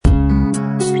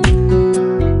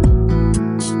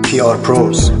PR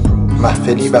پروز،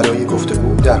 محفلی برای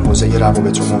گفتگو در حوزه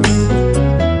روابط عمومی.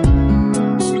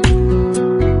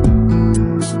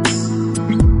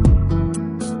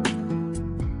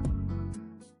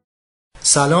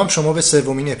 سلام، شما به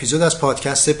سومین اپیزود از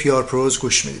پادکست PR پروز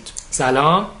گوش میدید.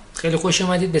 سلام، خیلی خوش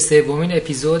اومدید به سومین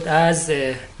اپیزود از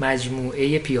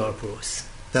مجموعه PR پروز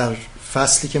در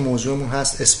فصلی که موضوعمون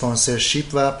هست اسپانسرشیپ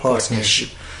و پارتنرشیپ.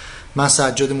 من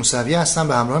سجاد موسوی هستم،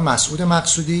 به همراه مسعود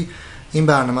مقصودی این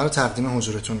برنامه رو تقدیم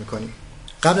حضورتون میکنیم.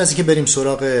 قبل از اینکه بریم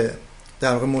سراغ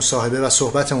در واقع مصاحبه و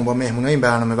صحبتمون با مهمونای این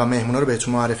برنامه و مهمونا رو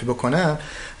بهتون معرفی بکنم،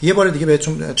 یه بار دیگه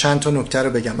بهتون چند تا نکته رو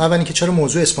بگم. اول اینکه چرا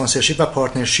موضوع اسپانسرشیپ و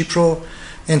پارتنرشیپ رو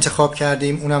انتخاب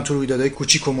کردیم، اونم تو رویدادهای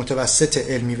کوچیک و متوسط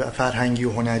علمی و فرهنگی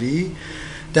و هنری.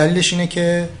 دلیلش اینه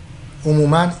که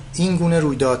عموما این گونه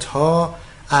رویدادها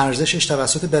ارزشش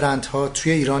توسط برندها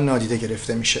توی ایران نادیده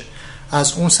گرفته میشه.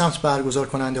 از اون سمت برگزار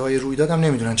کننده های رویداد هم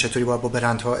نمیدونن چطوری باید با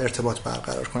برندها ارتباط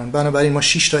برقرار کنن. بنابراین ما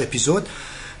 6 تا اپیزود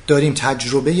داریم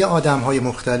تجربه آدم‌های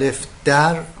مختلف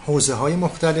در حوزه‌های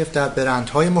مختلف، در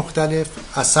برندهای مختلف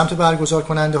از سمت برگزار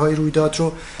کننده های رویداد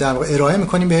رو در واقع ارائه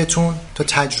می‌کنیم بهتون تا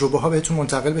تجربه‌ها بهتون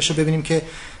منتقل بشه، ببینیم که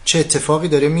چه اتفاقی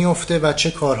داره میفته و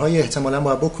چه کارهایی احتمالاً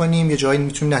باید بکنیم، یه جایی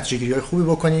میتونیم نتیجه‌گیری‌های خوبی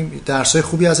بکنیم، درس‌های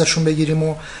خوبی ازشون بگیریم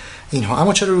و اینها.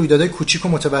 اما چرا رویدادهای کوچیک و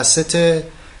متوسط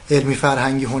علمی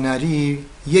فرهنگی هنری؟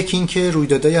 یکی این که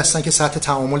رویدادهایی هستن که سطح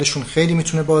تعاملشون خیلی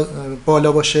میتونه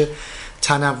بالا باشه،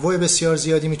 تنوع بسیار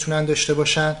زیادی میتونن داشته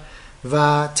باشن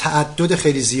و تعدد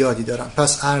خیلی زیادی دارن،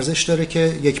 پس ارزش داره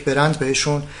که یک برند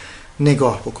بهشون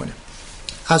نگاه بکنه.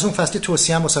 از اون فصلی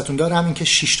توصیه هم واسهتون دارم این که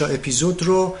 6 تا اپیزود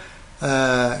رو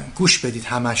گوش بدید،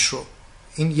 همش رو.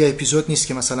 این یه اپیزود نیست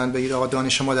که مثلا بگید آقا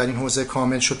دانش ما در این حوزه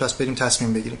کامل شد پس بریم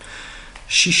تصمیم بگیریم.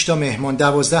 6 تا مهمان،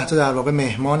 12 تا در واقع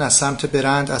مهمان از سمت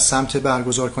برند، از سمت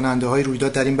برگزار کننده های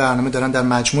رویداد در این برنامه دارن در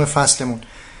مجموع فصلمون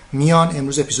میان.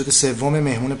 امروز اپیزود سوم،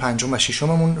 مهمون پنجم و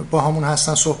ششممون با همون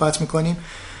هستن، صحبت میکنیم.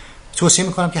 توصیه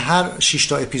میکنم که هر 6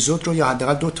 تا اپیزود رو یا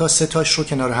حداقل 2 تا 3 تاش رو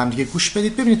کنار هم دیگه گوش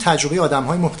بدید، ببینید تجربه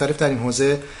آدم‌های مختلف در این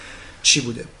حوزه چی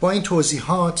بوده. با این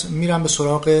توضیحات میرم به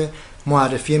سراغ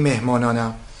معرفی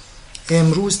مهمانانم.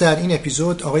 امروز در این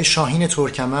اپیزود آقای شاهین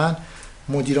ترکمن،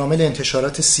 مدیرعامل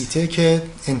انتشارات سیته که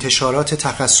انتشارات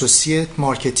تخصصی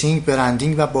مارکتینگ،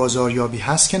 برندینگ و بازاریابی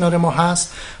هست، کنار ما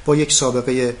هست با یک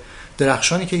سابقه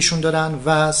درخشانی که ایشون دارن،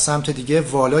 و سمت دیگه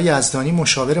والا یزدانی،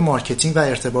 مشاور مارکتینگ و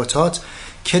ارتباطات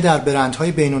که در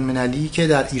برندهای بین‌المللی که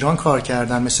در ایران کار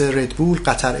کردن مثل ردبول،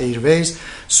 قطر ایرویز،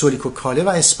 سولیکو کاله و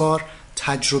اسپار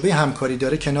تجربه همکاری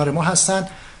داره، کنار ما هستن.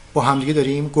 با همدیگه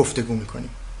داریم گفتگو میکنیم.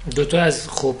 2 تا از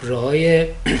خبره‌های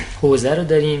حوزه رو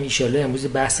داریم، ان شاءالله امروز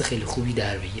بحث خیلی خوبی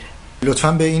در بگیره.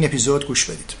 لطفاً به این اپیزود گوش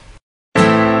بدید.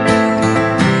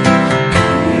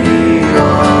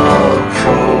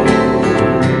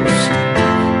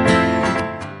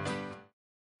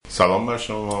 سلام بر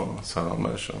شما. سلام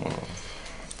بر شما.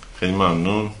 خیلی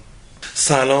ممنون.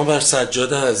 سلام بر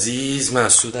سجاد عزیز،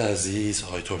 مسعود عزیز،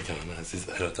 آقای ترکمن عزیز.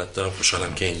 ارادت دارم،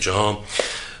 خوشحالم که اینجام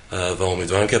و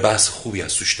امیدوارم که بحث خوبی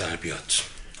از توش در بیاد.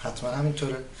 حتما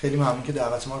همینطوره. خیلی ممنون که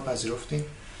دعوت ما رو پذیرفتین.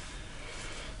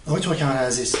 آقای ترکمن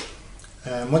عزیز،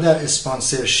 ما در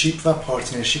اسپانسرشیپ و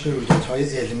پارتنرشیپ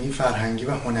رویدادهای علمی، فرهنگی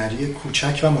و هنری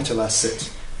کوچک و متوسط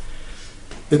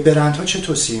به برندها چه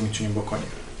توصیه میتونیم بکنیم؟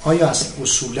 آیا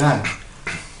اصولاً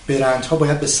برندها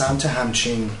باید به سمت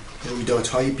همچین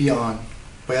رویدادهایی بیان؟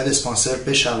 باید اسپانسر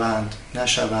بشوند،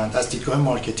 نشوند؟ از دیدگاه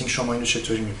مارکتینگ شما اینو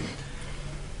چطوری میبینید؟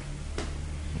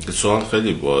 سوال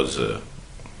خیلی بازه.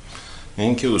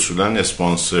 این که اصولاً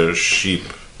اسپانسرشیپ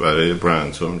برای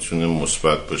برندها میتونه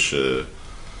مثبت باشه،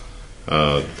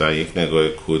 در یک نگاه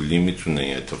کلی میتونه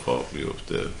این اتفاق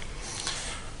بیفته،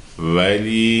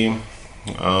 ولی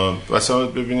مثلا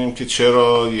ببینیم که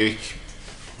چرا یک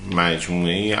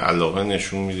مجموعه علاقه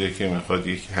نشون میده که میخواد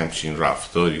یک همچین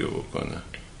رفتاری رو بکنه.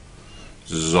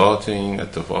 ذات این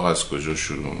اتفاق از کجا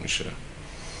شروع میشه؟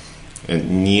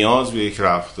 نیاز به یک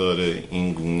رفتار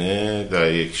این گونه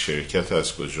در یک شرکت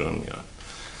از کجا میاد؟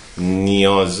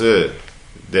 نیازه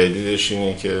دلیلش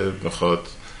اینه که میخواد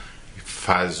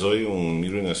فضای عمومی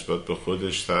رو نسبت به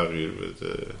خودش تغییر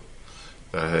بده،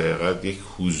 در حقیقت یک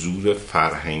حضور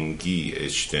فرهنگی،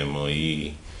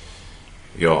 اجتماعی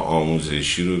یا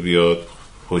آموزشی رو بیاد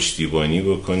پشتیبانی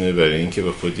بکنه برای اینکه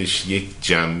به خودش یک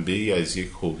جنبه از یک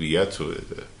هویت رو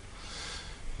بده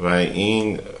و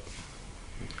این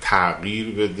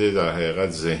تغییر بده در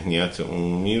حقیقت ذهنیت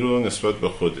عمومی رو نسبت به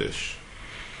خودش.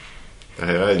 در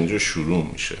حقیقت اینجا شروع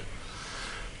میشه.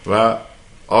 و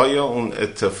آیا اون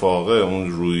اتفاقه،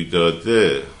 اون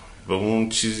رویداده و اون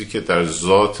چیزی که در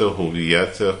ذات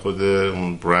هویت خود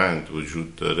اون برند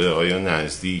وجود داره آیا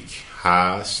نزدیک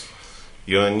هست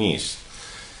یا نیست؟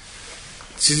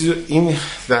 این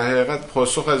در حقیقت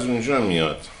پاسخ از اونجا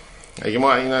میاد. اگه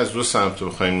ما این از دو سمت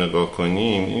بخوایم نگاه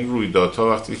کنیم، این رویدادها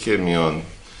وقتی که میان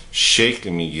شکل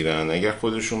میگیرن، اگر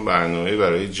خودشون برنامه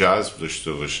برای جذب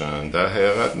داشته باشن، در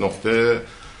حقیقت نقطه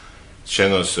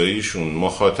شناساییشون،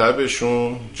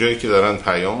 مخاطبشون، جایی که دارن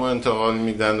پیام انتقال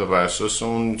میدن و بر اساس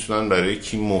اون میتونن برای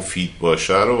کی مفید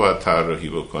باشه رو باید طراحی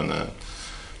بکنن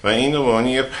و اینو با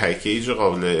یه پکیج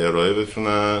قابل ارائه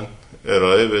بتونن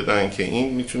ارائه بدن که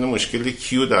این میتونه مشکل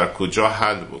کیو در کجا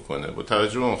حل بکنه با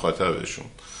توجه به مخاطبشون.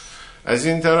 از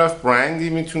این طرف برندی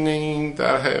میتونه این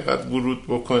در حقیقت ورود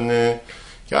بکنه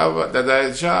که در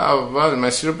درجه اول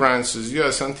مسیر برندسازی رو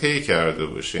اصلا طی کرده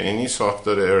باشه، یعنی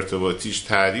ساختار ارتباطیش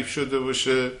تعریف شده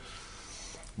باشه،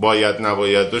 باید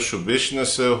نبایداشو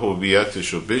بشناسه،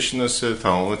 هویتشو بشناسه،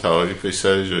 تمام تعاریفش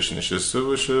سر جاش نشسته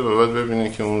باشه و بعد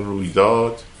ببینه که اون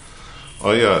رویداد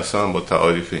آیا اصلا با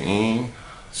تعاریف این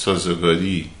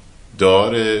سازگاری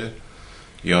داره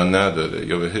یا نداره،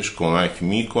 یا بهش کمک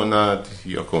میکند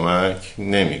یا کمک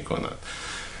نمیکند.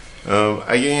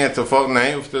 اگه این اتفاق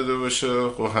نیفتاده باشه،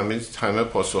 خب همه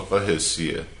پاسخ‌ها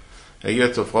حسیه. اگه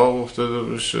اتفاق افتاده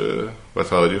باشه و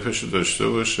تعریفش رو داشته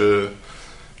باشه،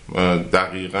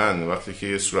 دقیقاً وقتی که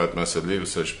یه صورت مسئله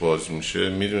واسش باز میشه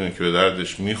میدونه که به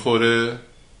دردش میخوره،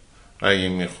 اگه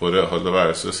میخوره حالا بر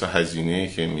اساس هزینه‌ای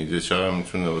که میده چقدر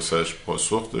میتونه واسش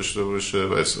پاسخ داشته باشه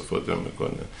و استفاده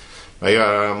میکنه. و اگه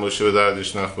قرارم باشه به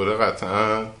دردش نخوره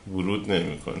قطعاً ورود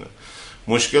نمیکنه.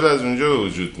 مشکل از اونجا به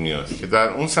وجود میاد که در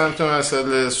اون سمت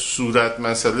مسئله صورت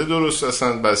مسئله درست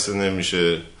اصلا بسته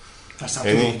نمیشه،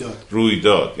 یعنی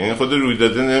رویداد، یعنی خود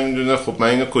رویداده نمیدونه خب من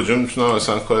اینو کجا میتونم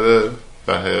اصلا کار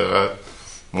به حقیقت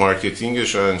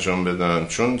مارکتینگش رو انجام بدم،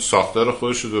 چون ساختار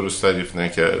خودش رو درست تعریف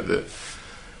نکرده،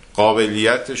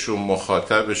 قابلیتش و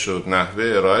مخاطبش و نحوه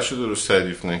ارائهش رو درست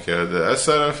تعریف نکرده. از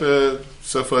طرف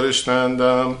سفارش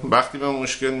دهندم وقتی به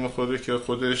مشکل میخوره که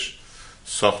خودش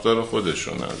ساختار خودش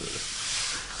رو نداره.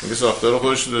 اگه ساختار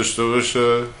خودش رو داشته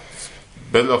باشه،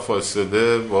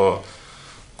 بلافاصله با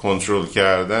کنترل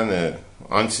کردن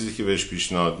آن چیزی که بهش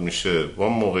پیشنهاد میشه، با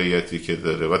موقعیتی که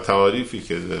داره و تعاریفی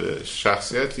که داره،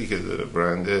 شخصیتی که داره،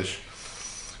 برندش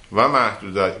و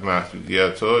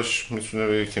محدودیتاش، میتونه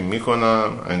بگه که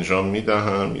میکنم، انجام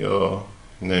میدهم یا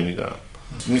نمیدم.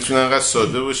 میتونه انقدر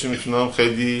ساده باشه، میتونم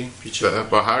خیلی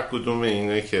با هر کدوم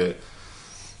اینه که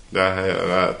در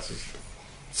حقیقت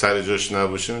سر جاش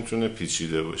نباشه میتونه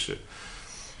پیچیده باشه.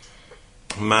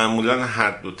 معمولا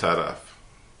هر دو طرف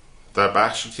در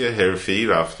بخشی که حرفه‌ای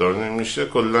رفتار نمیشه،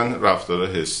 کلا رفتار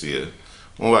حسیه.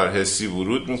 اون بر حسی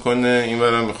ورود میکنه، این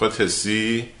برم میخواد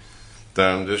حسی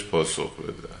در موردش پاسخ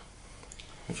بده.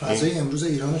 فضای امروز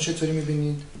ایران رو چطوری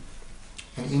میبینید؟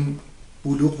 این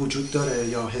بلوغ وجود داره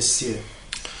یا حسیه؟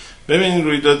 ببینید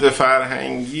رویداد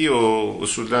فرهنگی و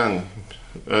اصولاً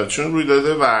چون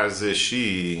رویداد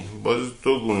ورزشی باز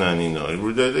دو گونن اینا.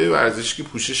 رویداد ورزشی که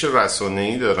پوشش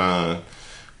رسانه‌ای دارن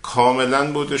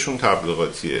کاملا بودشون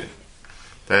تبلیغاتیه،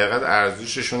 دقیقاً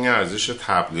ارزششون یه ارزش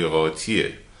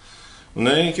تبلیغاتیه.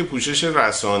 اونایی که پوشش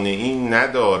رسانه‌ای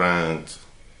ندارند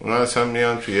اونا اصلا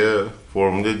میان توی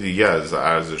فرمول دیگه از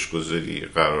ارزش گذاری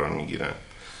قرار میگیرن.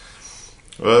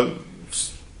 و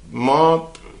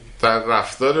ما در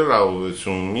رفتار روابط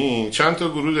عمومی چند تا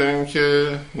گروه داریم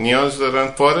که نیاز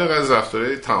دارن، فارغ از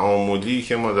رفتارهای تعاملی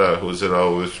که ما در حوزه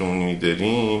روابط عمومی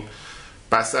داریم،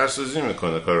 بسترسازی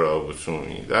میکنه کار روابط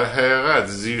عمومی. در حقیقت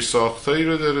زیرساختایی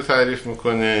رو داره تعریف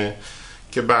میکنه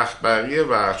که بقیه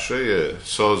بخشای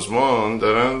سازمان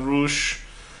دارن روش،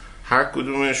 هر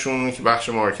کدومشون که بخش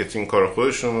مارکتینگ کار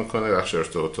خودشون میکنه، بخش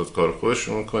ارتباطات کار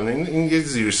خودشون میکنه. این یه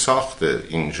زیرساخته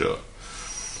اینجا.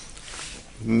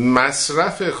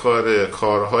 مصرف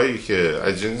کارهایی که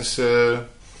از جنس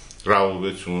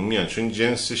روابط عمومی هست، چون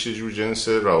جنسش یه جور جنس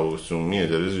روابط عمومیه،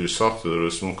 داره زیرساخت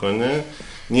درست میکنه،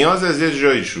 نیاز از یه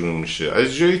جایی شروع میشه،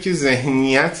 از جایی که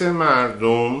ذهنیت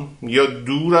مردم یا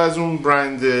دور از اون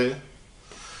برنده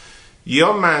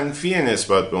یا منفی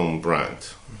نسبت به اون برند.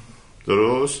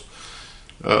 درست؟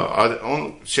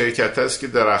 اون شرکت هست که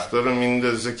درخت‌ها رو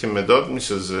میندازه که مداد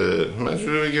میسازه،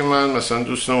 مجبوره بگه من مثلا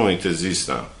دوست محیط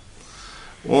زیستم.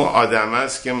 اون آدم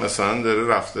است که مثلا داره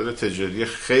رفتار تجاری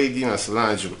خیلی مثلا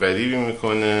عجیب غریبی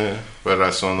میکنه و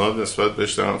رسانه‌ها نسبت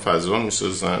بهش دارن فضا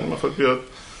میسازن، میخواد بیاد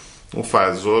اون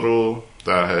فضا رو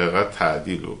در حقیقت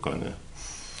تعدیل بکنه.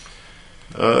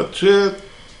 توی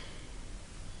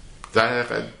در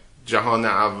حقیقت جهان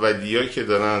اولیا که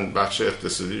دارن بخش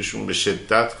اقتصادیشون به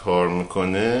شدت کار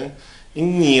میکنه،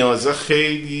 این نیازه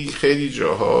خیلی خیلی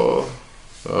جاها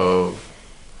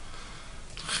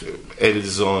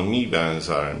الزامی به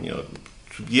نظر میاد.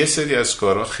 یه سری از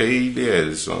کارها خیلی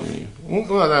الزامی، اون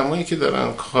آدمایی که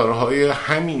دارن کارهای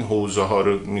همین حوزه ها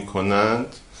رو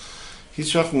میکنند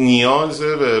هیچ وقت نیاز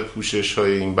به پوشش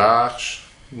های این بخش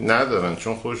ندارن،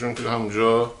 چون خودشون که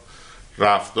همونجا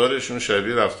رفتارشون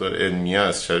شبیه رفتار علمی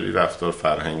است، شبیه رفتار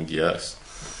فرهنگی است.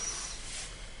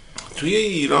 توی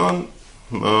ایران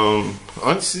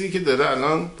آن چیزی که داره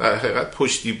الان در حقیقت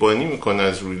پشتیبانی میکنه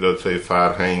از رویدادهای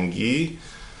فرهنگی،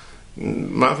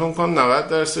 من فکر می‌کنم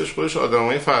 90% خودش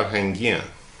آدمای فرهنگی هستن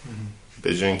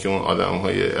به جای اینکه اون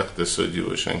آدم‌های اقتصادی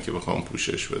باشن که بخوام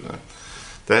پوشش بدن.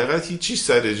 در حقیقت هیچی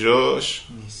سر جاش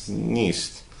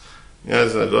نیست.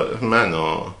 از نگاه من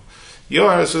یا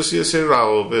بر اساس یه سری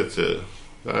روابطه،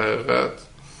 در حقیقت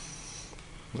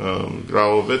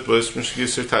روابط باعث میشه که یه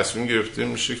سری تصمیم گرفته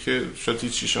میشه که شاید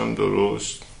هیچیش هم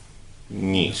درست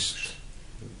نیست،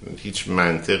 هیچ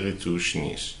منطقی توش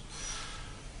نیست،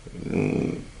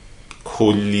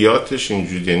 کلیاتش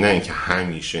اینجوریه، نه اینکه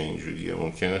همیشه اینجوریه.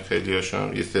 ممکنه خیلی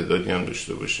هاشم یه تعدادی هم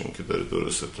داشته باشیم که داره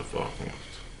درست اتفاق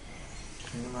میفته.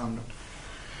 خیلی ممنون.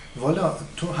 والا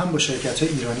تو هم با شرکت‌های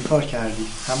ایرانی کار کردی،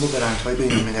 هم با برندهای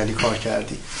بین‌المللی کار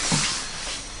کردی.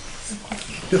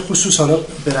 به خصوص حالا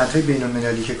برندهای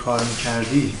بین‌المللی که کار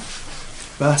می‌کردی،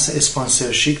 بحث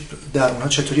اسپانسرشیپ در اونها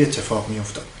چطوری اتفاق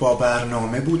می‌افتاد؟ با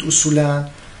برنامه بود اصولاً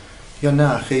یا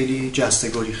نه خیلی جسته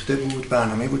گریخته بود،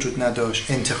 برنامه وجود نداشت؟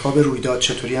 انتخاب رویداد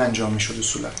چطوری انجام می‌شد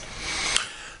اصولاً؟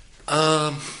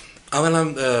 اولا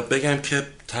بگم که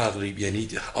تقریبا یعنی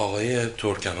آقای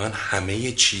ترکمن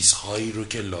همه چیزهایی رو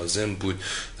که لازم بود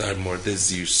در مورد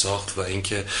زیرساخت و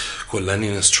اینکه کلا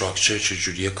این استراکچر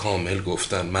چجوریه کامل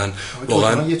گفتن. من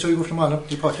واقعا یه طوری گفتم الان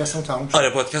این پادکستم تموم شد. آره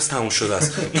پادکست تموم شده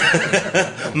است.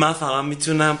 من فقط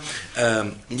میتونم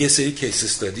یه سری کیس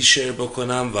استادی شیر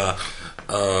بکنم و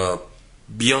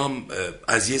بیام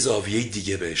از یه زاویه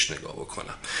دیگه بهش نگاه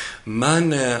بکنم.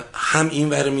 من هم این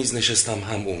ور میز نشستم،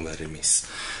 هم اون ور میز،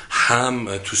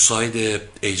 هم تو ساید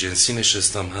ایجنسی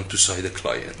نشستم، هم تو ساید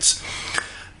کلاینت،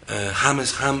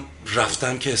 هم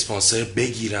رفتم که اسپانسر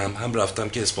بگیرم، هم رفتم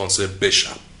که اسپانسر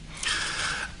بشم.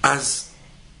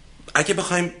 اگه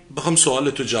بخوام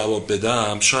سوالتو جواب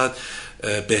بدم، شاید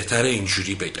بهتره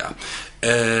اینجوری بگم،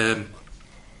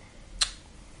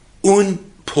 اون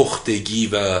پختگی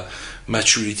و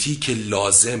مچوریتی که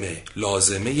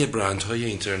لازمه برندهای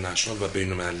اینترنشنال و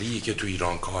بین‌المللی که تو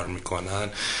ایران کار میکنن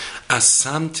از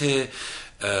سمت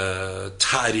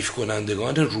تعریف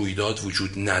کنندگان رویداد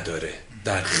وجود نداره.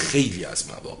 در خیلی از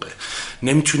مواقع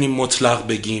نمیتونیم مطلق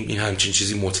بگیم این همچین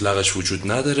چیزی مطلقش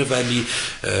وجود نداره، ولی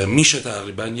میشه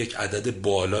تقریبا یک عدد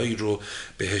بالایی رو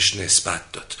بهش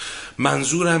نسبت داد.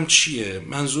 منظورم چیه؟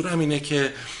 منظورم اینه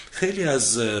که خیلی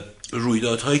از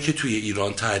رویدادهایی که توی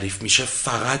ایران تعریف میشه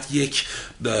فقط یک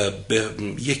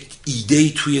ایده‌ای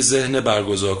توی ذهن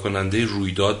برگزار کننده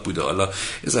رویداد بوده. حالا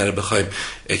یه ذره بخوایم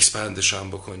اکسپندش هم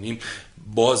بکنیم،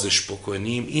 بازش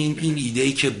بکنیم، این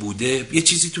ایده‌ای که بوده یه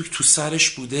چیزی تو سرش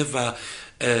بوده و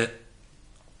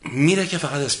میره که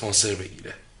فقط اسپانسر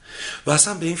بگیره و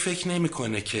اصلا به این فکر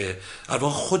نمیکنه که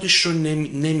الان خودش رو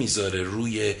نمیذاره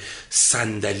روی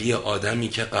صندلی آدمی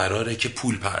که قراره که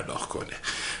پول پرداخت کنه.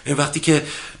 این وقتی که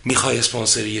میخوای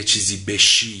اسپانسر یه چیزی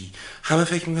بشی، همه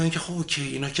فکر میکنن که خب اوکی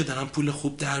اینا که دارن پول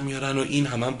خوب در میارن و این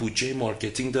هم بودجه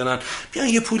مارکتینگ دارن، بیان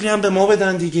یه پولی هم به ما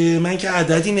بدن دیگه، من که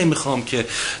عددی نمیخوام که.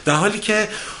 در حالی که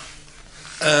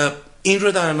این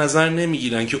رو در نظر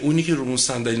نمیگیرن که اونی که رو اون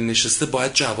صندلی نشسته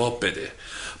باید جواب بده،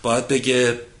 باید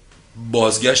بگه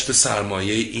بازگشت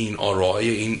سرمایه این آرای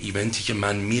این ایونتی که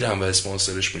من میرم و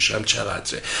اسپانسرش میشم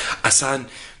چقدره. اصلا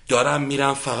دارم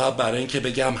میرم فقط برای اینکه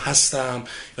بگم هستم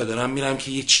یا دارم میرم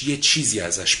که یه چیزی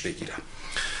ازش بگیرم.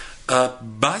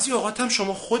 بعضی اوقات هم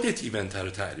شما خودت ایونت رو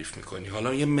تعریف میکنی.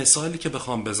 حالا یه مثالی که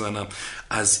بخوام بزنم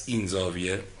از این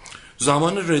زاویه،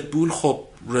 زمان ردبول، خب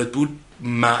ردبول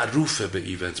معروفه به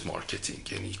ایونت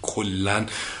مارکتینگ، یعنی کلن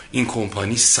این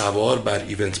کمپانی سوار بر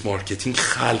ایونت مارکتینگ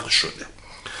خلق شده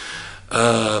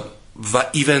و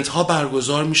ایونت ها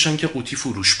برگزار میشن که قوطی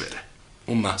فروش بره،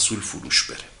 اون محصول فروش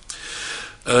بره.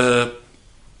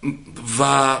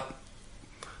 و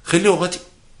خیلی اوقات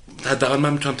حداقل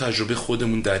من میتونم تجربه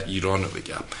خودمون در ایران رو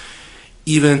بگم،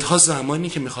 ایونت ها زمانی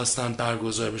که میخواستن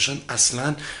برگزار بشن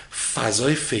اصلا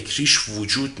فضای فکریش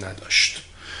وجود نداشت.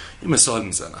 یه مثال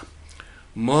میزنم،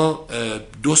 ما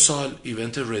 2 سال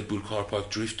ایونت ردبول کار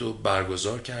پارک دریفت رو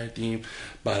برگزار کردیم،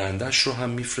 برندش رو هم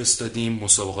میفرستادیم،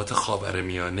 مسابقات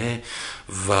خاورمیانه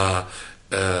و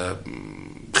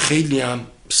خیلی هم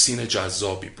سین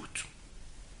جذابی بود.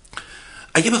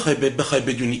 اگه بخوای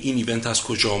بدونی این ایونت از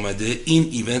کجا آمده، این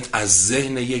ایونت از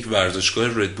ذهن یک ورزشگاه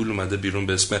ردبول اومده بیرون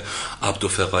به اسم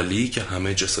عبدالفقالی که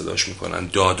همه صداش میکنن.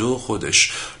 دادو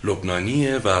خودش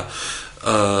لبنانیه و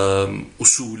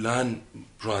اصولا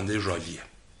راننده رالیه.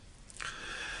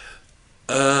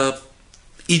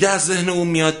 ایده از ذهن اون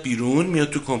میاد بیرون، میاد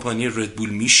تو کمپانی ردبول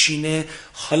میشینه،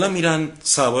 حالا میرن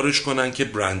سوارش کنن که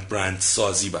برند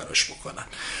سازی براش بکنن.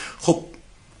 خب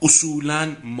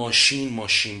اصولا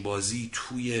ماشین بازی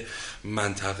توی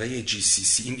منطقه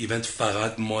GCC، این ایونت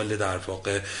فقط مال در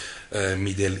واقع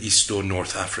میدل ایست و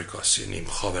نورت افریقاست، یعنی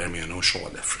خاورمیانه و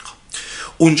شمال افریقا.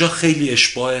 اونجا خیلی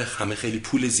اشباهه، همه خیلی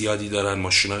پول زیادی دارن،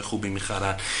 ماشینای خوبی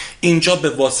میخرن. اینجا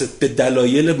به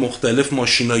دلایل مختلف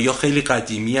ماشینایی ها خیلی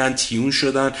قدیمی هن، تیون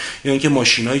شدن، یا اینکه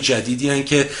ماشینای جدیدی هن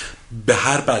که به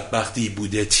هر بدبختی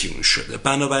بوده تیون شده.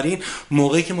 بنابراین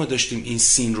موقعی که ما داشتیم این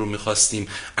سین رو میخواستیم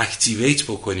اکتیویت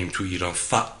بکنیم تو ایران،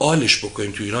 فعالش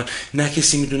بکنیم تو ایران، نه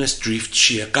کسی میدونست دریفت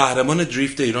چیه. قهرمان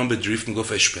دریفت ایران به دریفت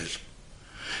میگفت اشپل.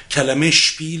 کلمه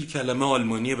شپیل کلمه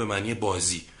آلمانیه به معنی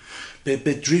بازی. به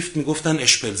دریفت میگفتن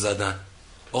اشپل زدن.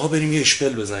 آقا بریم یه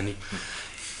اشپل بزنیم.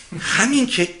 همین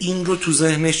که این رو تو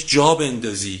ذهنش جا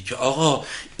بندازی که آقا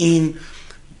این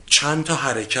چند تا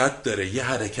حرکت داره، یه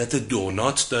حرکت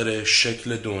دونات داره،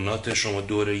 شکل دونات شما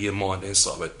دوره یه مانع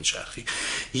ثابت میچرخی،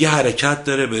 یه حرکت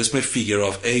داره به اسم فیگر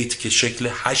آف 8 که شکل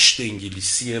 8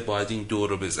 انگلیسیه، باید این دور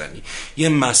رو بزنی، یه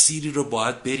مسیری رو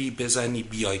باید بری بزنی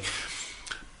بیای.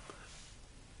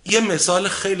 یه مثال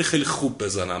خیلی خیلی خوب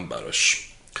بزنم براش.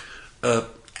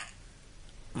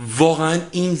 واقعا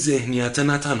این ذهنیت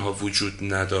نه تنها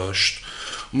وجود نداشت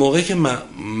موقعی که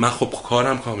من خب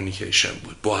کارم کامیونیکیشن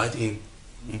بود، باید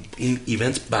این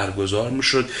ایونت برگزار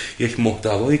میشد، یک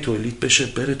محتوایی تولید بشه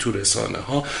بره تو رسانه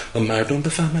ها و مردم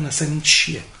بفهمن اصلا این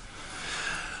چیه.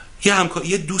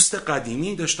 یه دوست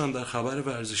قدیمی داشتم در خبر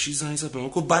ورزشی، زنگ زد به من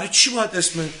گفت برای چی باید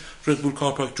اسم ردبول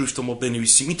کار پارک دریفت ما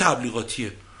بنویسیم، این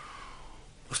تبلیغاتیه.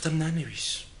 گفتم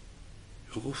ننویس.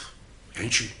 گفت یعنی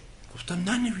چی؟ گفتم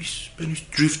ننویس، بنویس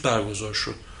دریفت برگزار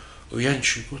شد. یعنی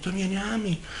چی؟ گفتم یعنی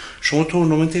همین. شما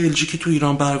تورنمنت LG که تو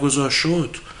ایران برگزار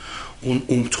شد،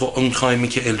 اون تایمی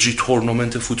که LG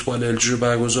تورنمنت فوتبال LG رو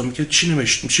برگزار میکرد، چی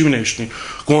نوشتین؟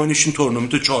 گوانیشین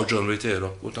تورنمنت 4 ژانویه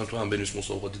تهران. گفتم تو هم بنویس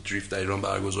مسابقات دریفت در ایران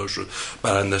برگزار شد،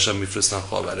 برندش هم میفرستن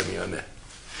خاورمیانه.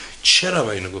 چرا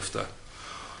من اینو گفتم؟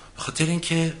 بخاطر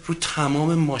اینکه رو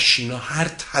تمام ماشینا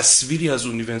هر تصویری از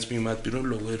اون ایونت میومد بیرون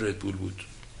لوگوی ردبول بود.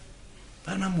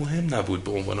 برای من مهم نبود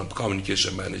به عنوان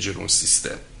کامیونیکیشن منیجر اون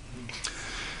سیستم.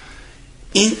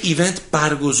 این ایونت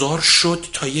برگزار شد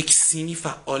تا یک سینی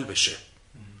فعال بشه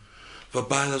و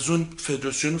بعد از اون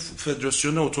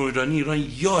فدراسیون اتومبیلرانی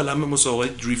ایران یه عالم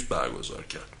مسابقات دریفت برگزار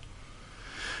کرد.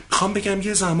 میخوام بگم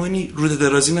یه زمانی رو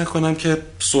درازی نکنم که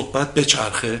صحبت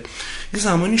بچرخه، یه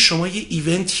زمانی شما یه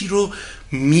ایونتی رو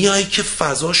میای که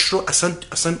فضاش رو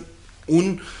اصلا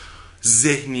اون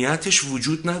ذهنیتش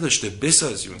وجود نداشته،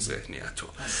 بسازی اون ذهنیت رو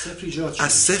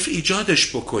از صفر ایجادش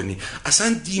بکنی،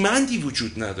 اصلا دیمندی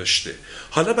وجود نداشته.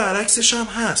 حالا برعکسش هم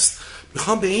هست.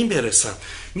 میخوام به این برسم،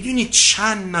 میدونی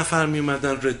چند نفر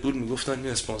میومدن ردبول میگفتن این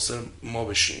اسپانسر ما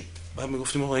بشین، بعد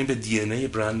میگفتیم آقا این به دی ان ای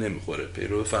برند نمیخوره،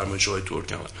 پیرو فرمایش‌های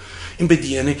ترکمن، این به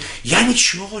دی ان ای. یعنی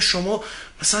چی آقا شما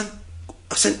اصلا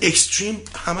اکستریم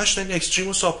همش دارین اکستریم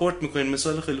رو ساپورت میکنین.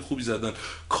 مثال خیلی خوبی زدن،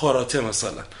 کاراته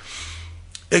مثلا،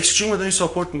 اکستریم رو دارین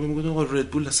ساپورت میکنین، میگن آقا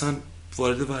ردبول اصلا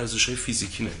وارد ورزش‌های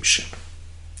فیزیکی نمیشه.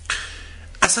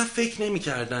 اصلا فکر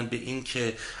نمی‌کردن به این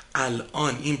که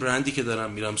الان این برندی که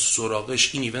دارم میرم سراغش،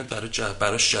 این ایونت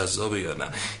براش جذابه یا نه.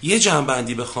 یه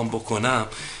جنبندی بخوام بکنم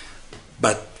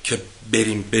بعد که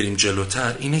بریم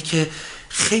جلوتر، اینه که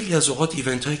خیلی از اوقات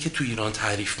ایونت هایی که تو ایران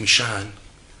تعریف میشن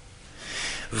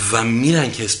و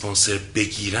میرن که اسپانسر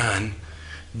بگیرن،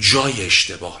 جای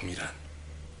اشتباه میرن،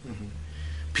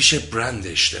 پیش برند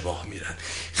اشتباه میرن.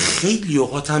 خیلی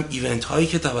اوقات هم ایونت هایی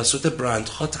که توسط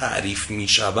برندها تعریف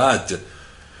میشود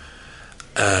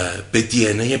به دی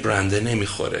ان ای برنده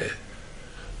نمیخوره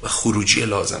و خروجی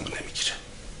لازم نمیگیره.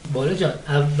 والا جان،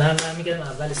 من میگم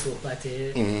اول صحبت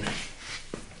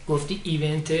گفتی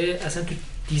ایونت اصلا تو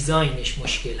دیزاینش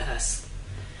مشکل هست،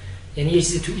 یعنی یه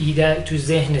چیزی تو ایده، تو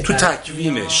ذهن، تو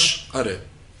تکوینش. آره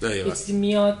دقیقاً یه چیزی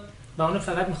میاد و اونو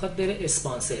فقط میخواد بره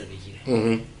اسپانسر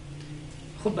بگیره.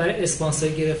 خب برای اسپانسر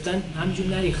گرفتن همینجور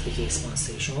نریخته که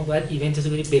اسپانسر، شما باید ایونتتو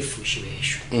بری بفروشی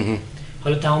بهشون.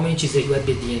 حالا تمام این چیزایی که باید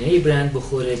به دی ان ای برند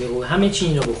بخوره، به همه چی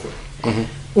اینا بخوره.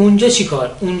 اونجا چی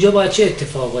کار؟ اونجا باید چه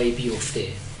اتفاقایی بیفته؟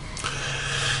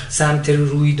 سمت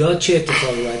رویداد چه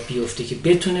اتفاقی باید بیفته که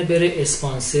بتونه بره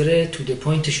اسپانسر تو د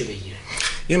پوینتشو بگیره؟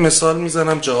 یه مثال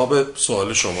میزنم جواب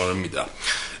سوال شما رو میدم.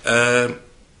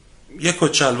 یه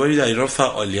کچلواری در ایران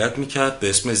فعالیت میکرد به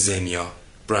اسم زنیا،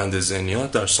 برند زنیا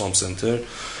در سام سنتر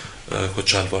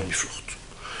کچلوار میفروخت.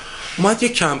 اومد یه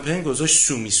کمپین گذاشت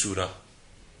سومیسورا.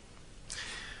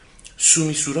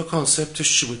 سومیسورا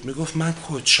کانسپتش چی بود؟ میگفت من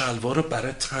کت شلوار رو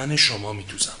برای تن شما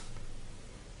میدوزم،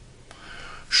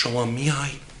 شما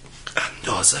میای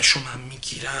اندازه شو من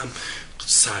میگیرم،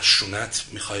 سرشونت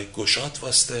میخوای گشاد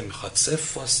واسطه، میخواد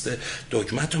صف واسطه،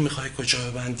 دگمت رو میخوای کجا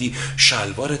ببندی،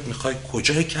 شلوارت میخوای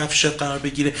کجای کفشت قرار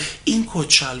بگیره، این کت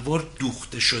شلوار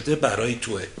دوخته شده برای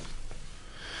توه.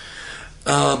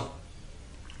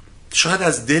 شاید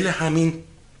از دل همین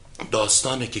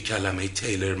داستانه که کلمه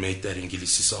تیلر مید در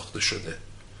انگلیسی ساخته شده.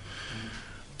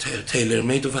 تیلر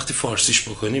مید رو وقتی فارسیش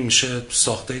بکنی میشه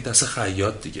ساخته دست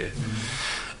خیاط دیگه.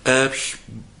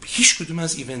 هیچ کدوم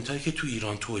از ایونت هایی که تو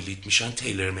ایران تولید میشن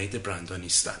تیلر مید برندا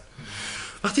نیستن.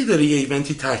 وقتی داره یه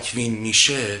ایونتی تکوین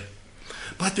میشه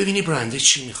باید ببینی برنده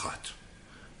چی میخواد،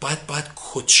 باید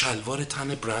کت شلوار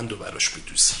تن برند رو براش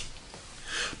بدوزی.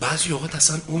 بعضی اوقات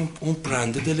اصلا اون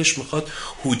برنده دلش میخواد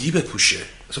هودی بپوشه،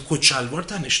 اصلا کت شلوار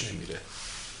تنش نمیره.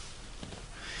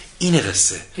 این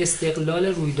قصه استقلال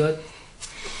رویداد،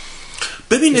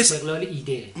 ببین استقلال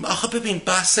ایده. آخه ببین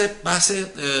بحث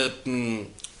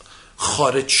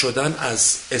خارج شدن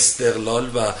از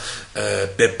استقلال و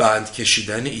به بند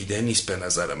کشیدن ایده نیست به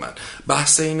نظر من.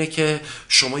 بحث اینه که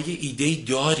شما یه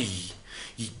ایده داری،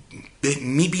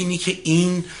 میبینی که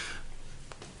این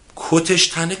کتش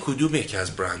تن کدوم یکی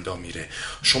از برندا میره،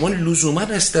 شما لزوما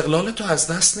استقلالتو از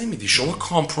دست نمیدی، شما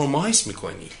کامپرومایز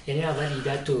میکنی. یعنی اول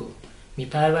ایده تو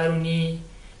میپرورونی،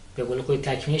 به قول خود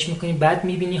تکمیلش میکنی، بعد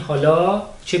میبینی حالا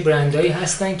چه برندایی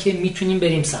هستن که میتونیم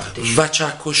بریم سمتش و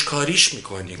چکشکاریش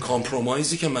میکنی.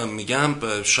 کامپرومایزی که من میگم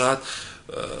شاید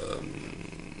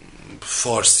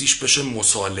فارسیش بشه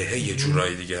مصالحه یه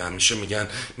جورایی دیگه. همیشه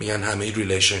میگن همه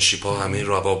ریلیشنشیپ ها، همه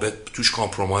روابط توش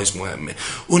کامپرومایز مهمه،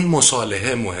 اون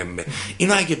مصالحه مهمه.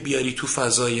 اینو اگه بیاری تو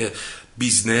فضای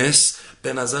بیزنس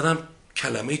به نظرم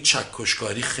کلمه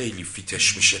چکشکاری خیلی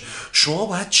فیتش میشه. شما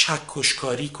باید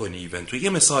چکشکاری کنی ایونتو. یه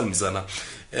مثال میزنم.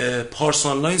 پارس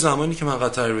آنلاین زمانی که من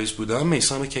قطر ایرویز بودم،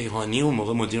 میثم کیهانی اون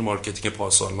موقع مدیر مارکتینگ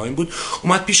پارس آنلاین بود،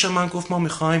 اومد پیش من گفت ما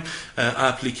میخوایم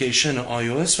اپلیکیشن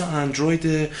iOS و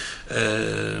اندروید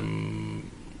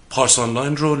پارس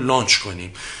آنلاین رو لانچ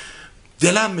کنیم.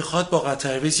 دلم میخواد با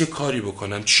قطر ایرویز یه کاری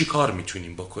بکنم، چی کار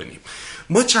میتونیم بکنیم؟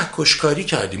 ما چکشکاری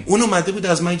کردیم. اون اومده بود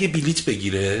از من یه بلیت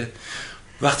بگیره،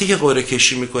 وقتی که قرعه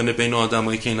کشی میکنه بین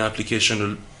آدمایی که این اپلیکیشن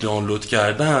رو دانلود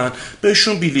کردن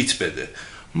بهشون بلیت بده.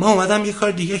 ما اومدم یه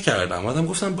کار دیگه کردم، اومدم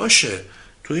گفتم باشه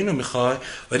تو اینو میخوای،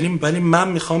 ولی من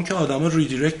میخوام که آدما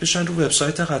ریدایرکت بشن رو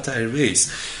وبسایت قطر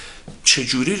ایرویز.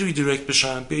 چجوری ریدایرکت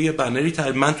بشن؟ به یه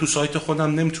بنری من تو سایت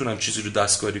خودم نمیتونم چیزی رو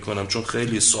دستکاری کنم چون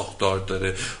خیلی ساختار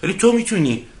داره، ولی تو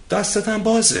میتونی، دستت هم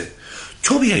بازه،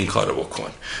 تو بیا این کارو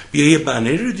بکن، بیا یه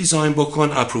بنری رو دیزاین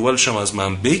بکن، اپرووالش هم از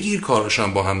من بگیر، کارش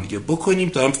هم با هم دیگه بکنیم.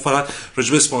 دارم فقط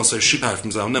راجع به اسپانسرشیپ حرف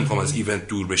میزنم، نمیخوام از ایونت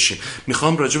دور بشیم،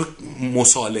 میخوام راجع به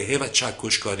مصالحه و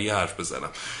چکشکاری حرف بزنم.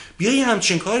 بیا یه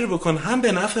همچین کاری رو بکن، هم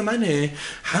به نفع منه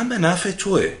هم به نفع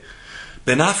توه.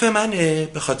 به نفع منه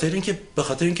به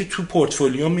خاطر اینکه تو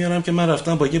پورتفولیو میارم که من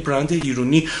رفتم با یه برند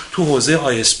ایرانی تو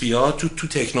حوزه ISP تو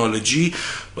تکنولوژی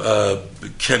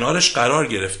کنارش قرار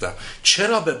گرفتم.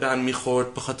 چرا به من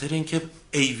میخورد؟ به خاطر اینکه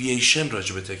ایوییشن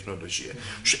راجع به تکنولوژیه.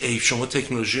 شما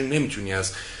تکنولوژی نمیتونی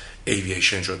از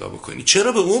ایوییشن جدا بکنی.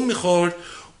 چرا به اون میخورد؟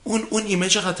 اون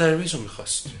ایمیج قطر ایرویز رو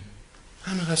میخواست.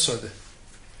 همین ساده.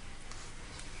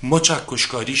 ما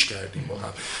چکشکاریش کردیم با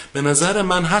هم. به نظر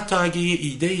من حتی اگه یه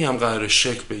ایده‌ای هم قرار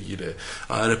شکل بگیره،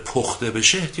 قرار پخته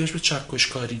بشه، احتیاج به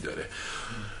چکشکاری داره.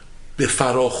 به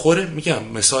فراخور میگم،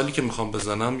 مثالی که میخوام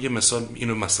بزنم، یه مثال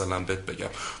اینو مثلا بهت بگم.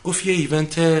 گفت یه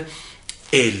ایونت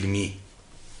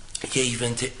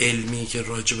علمی که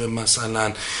راجب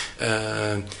مثلا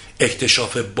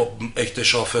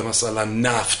اکتشاف مثلا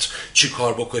نفت چی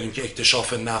کار بکنیم که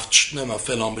اکتشاف نفت نه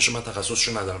فلان بشه، من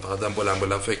تخصصشو ندارم، فقط دارم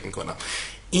بلند فکر میکنم.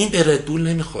 این به ردبول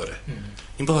نمیخوره،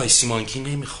 این به آیسی مانکی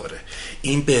نمیخوره،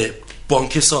 این به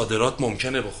بانک صادرات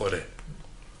ممکنه بخوره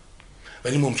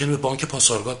ولی ممکنه به بانک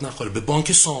پاسارگاد نخوره، به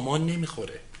بانک سامان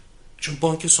نمیخوره، چون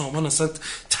بانک سامان اصلا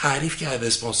تعریف کرده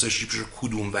اسپانسرشیپ رو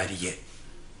کدوم وریه.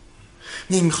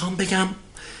 نمیخوام بگم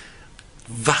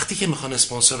وقتی که میخوان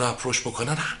اسپانسر رو اپروچ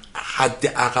بکنن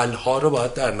حد اقل ها رو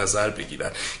باید در نظر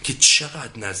بگیرن که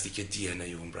چقدر نزدیک دی ان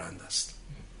ای اون برند است.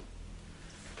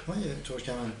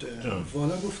 ترکمن،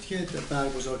 والا گفت که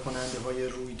برگزار کننده های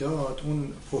رویداد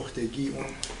اون پختگی، اون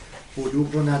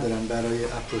بلوغ رو ندارن برای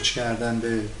اپروچ کردن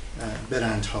به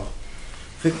برندها.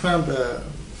 فکر کنم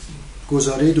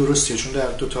گزاره درستیه، چون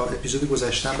در 2 تا اپیزود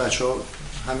گذشتن بچه‌ها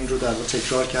همین رو در واقع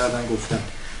تکرار کردن، گفتن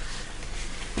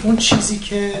اون چیزی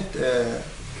که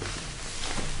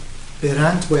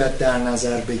برند باید در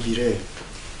نظر بگیره،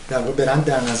 در واقع برند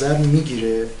در نظر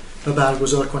میگیره و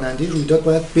برگزار کننده رویداد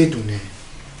باید بدونه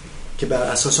که بر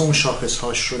اساس اون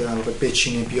شاخص‌هاش رو در واقع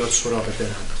بچینه بیاد سراغ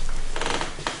برند.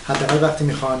 حداقل وقتی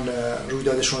میخوان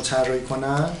رویدادشون رو طراحی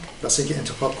کنن، واسه اینکه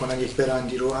انتخاب کنن یک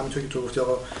برندی رو، همینطور که تو گفتی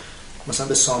آقا مثلا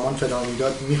به سامان فلان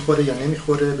رویداد میخوره یا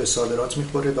نمیخوره، به صادرات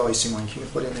میخوره، به آیسی مانکی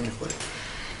میخوره یا نمیخوره،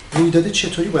 رویداد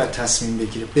چطوری باید تصمیم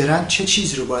بگیره، برند چه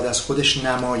چیزی رو باید از خودش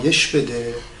نمایش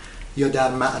بده یا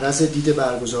در معرض دید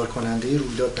برگزار کننده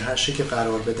رویداد به هر شکل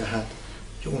قرار بدهد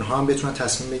که اونها هم بتونن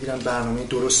تصمیم بگیرن برنامه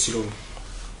درستی رو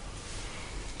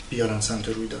بیارن سمت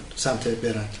رویداد، سمت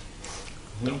برند.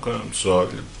 نمی‌کنم سوال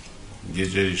یه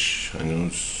جایش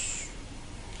هنوز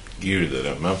گیر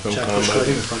دارم. من فکر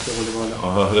می‌کنم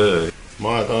آره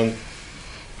ما الان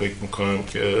فکر می‌کنم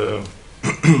که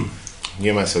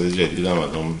یه مسئله جدید هم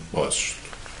الان باز شد.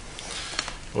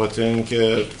 خاطر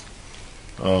اینکه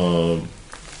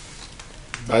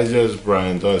بعضی از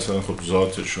برندها اصلا خب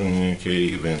ذاتشون اینه که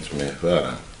ایونت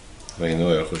محورن و اینا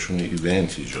برای خودشون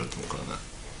ایونت ایجاد میکنن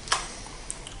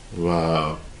و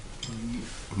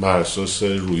بر اساس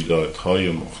رویدادهای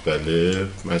مختلف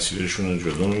مسیرشون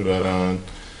رو جلو میبرن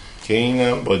که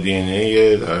اینم با دی ان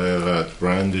ای در حقیقت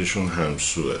برندشون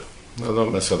همسوه. حالا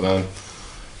مثلا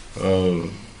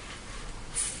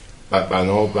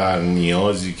بنا بر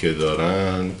نیازی که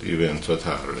دارن ایونت ها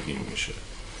طراحی میشه،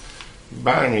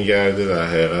 برمیگرده در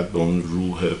حقیقت به اون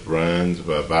روح برند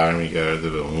و برمیگرده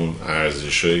به اون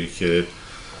ارزشایی که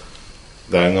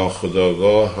در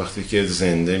ناخودآگاه وقتی که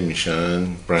زنده میشن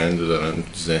برند رو دارن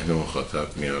ذهن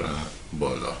مخاطب میارن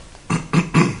بالا.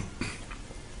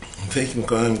 فکر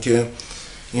میکنم که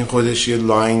این خودش یه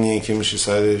لاینیه که میشه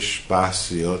سرش بحث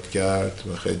زیاد کرد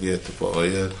و خیلی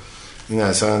اتفاقای این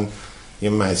اصلا یه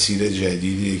مسیر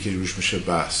جدیدیه که روش میشه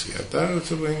بحث کرد. در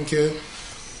رابطه با این که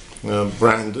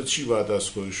برندها چی باید از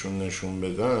خودشون نشون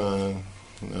بدن،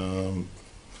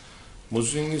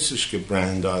 موضوعی نیستش که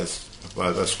برندها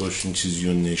باید از خودشون چیزی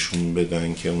رو نشون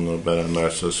بدن که اونا رو برن بر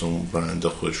اساس اون برند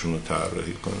خودشون رو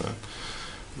طراحی کنن.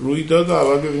 رویداد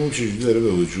اول ببینیم چجوری داره به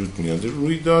وجود میاد.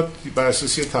 رویداد بر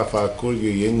اساس یه تفکر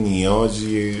یا یه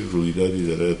نیازی رویدادی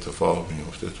داره اتفاق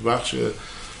میفته. تو بخش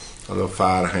حالا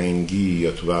فرهنگی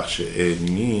یا تو بخش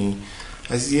علمی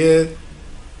از یه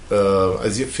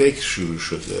فکر شروع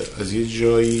شده، از یه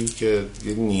جایی که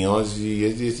یه نیازی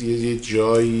یه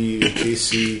جایی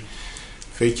کسی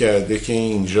فکر کرده که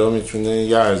اینجا میتونه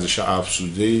یه ارزش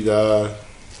افزوده‌ای در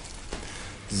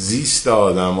زیست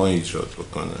آدم‌ها ایجاد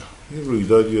بکنه، یه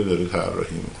رویدادی رو داره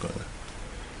طراحی میکنه.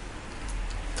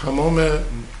 تمام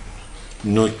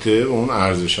نکته اون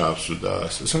ارزش افزوده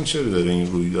است. اصلا چرا داره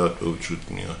این رویداد به وجود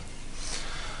میاد؟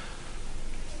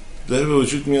 داره به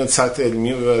وجود میاد سطح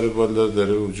علمی ببره بالا،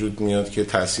 داره به وجود میاد که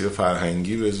تاثیر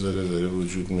فرهنگی بذاره، داره به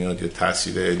وجود میاد یه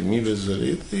تاثیر علمی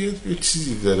بذاره، یه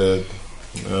چیزی داره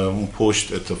اون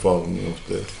پشت اتفاق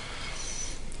میفته.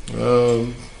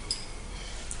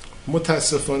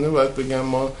 متاسفانه باید بگم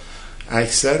ما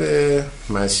اکثر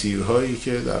مسیرهایی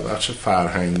که در بخش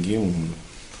فرهنگیمون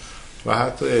و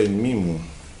حتی علمیمون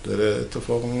داره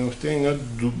اتفاق میفته اینا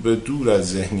به دور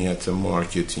از ذهنیت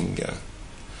مارکتینگن.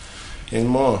 این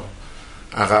ما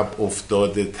عقب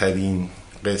افتاده ترین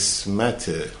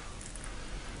قسمت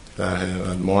در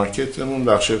حقیقت مارکتمون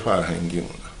بخش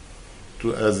فرهنگیمونه.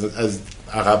 تو از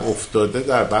عقب افتاده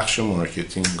در بخش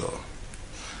مارکتینگ ها،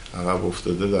 عقب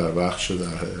افتاده در بخش در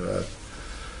حقیقت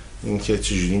این که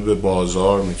چجوری به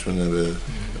بازار میتونه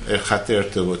به خط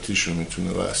ارتباطیش رو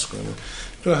میتونه وصل کنه.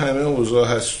 تو همه اوضاع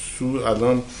هست. تو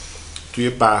الان توی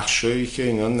بخشایی که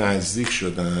اینا نزدیک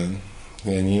شدن،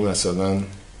 یعنی مثلا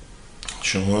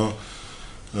شما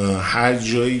هر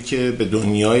جایی که به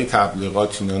دنیای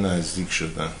تبلیغات اینا نزدیک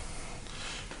شدن،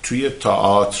 توی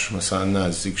تئاتر مثلا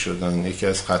نزدیک شدن، یکی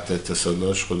از خط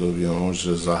اتصالاش خدا بیامرز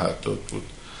رضا حداد بود،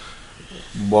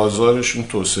 بازارشون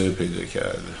توسعه پیدا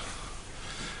کرده.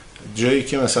 جایی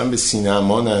که مثلا به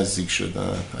سینما نزدیک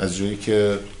شدن، از جایی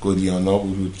که گلیانا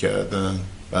ورود کردن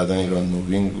بعدا ایران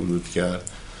نوین ورود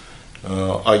کرد،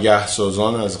 آگه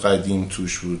سازان از قدیم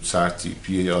توش بود،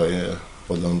 سرتیپی آیه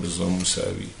غلامرضا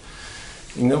موسوی،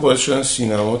 اینا باعث شدن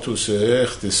سینما توسعه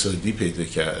اقتصادی پیدا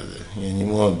کرده. یعنی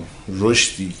ما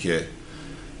رشدی که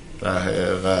در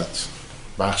حقیقت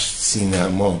بخش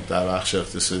سینما در بخش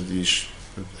اقتصادیش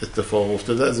اتفاق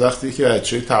افتاده از وقتی که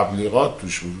بچه‌های تبلیغات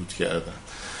توش ورود کردن.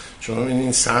 شما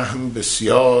این سهم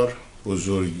بسیار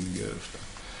بزرگی گرفتن.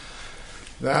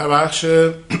 در بخش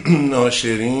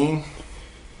ناشرین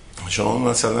شما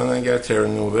مثلا اگر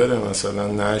ترنوور مثلا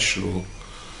نشر رو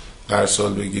در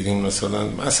سال بگیریم،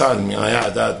 مثلا میای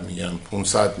عدد میگم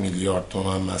 500 میلیارد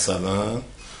تومان مثلا،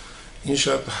 این 60-70%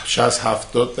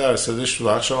 تو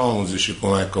بخش آموزشی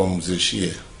کمک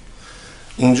آموزشیه.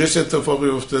 اونجا چه اتفاقی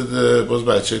افتاده؟ باز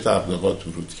بچه تبلیغات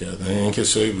ورود کردن. این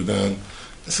کسایی بودن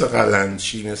مثل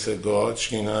قلنچی، مثل گاچ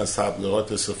که اینا از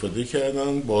تبلیغات استفاده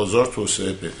کردن، بازار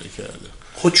توسعه پیدا کرده.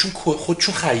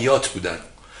 خودشون خیاط بودن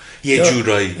یه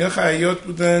جورایی، یا خیاط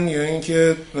بودن یا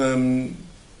اینکه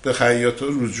به خیاطا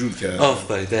رجوع کردن.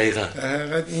 آفرین، دقیقاً. در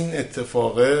حقیقت این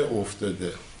اتفاق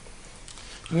افتاده.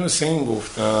 اینو سین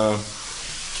گفتم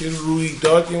که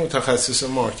رویداد یه متخصص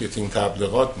مارکتینگ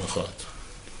تبلیغات میخواد.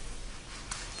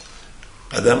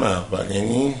 قدم اول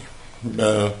یعنی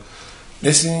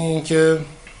مثل این که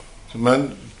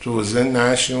من تو حوزه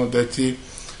نشر مدتی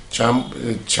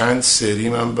چند سری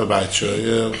من به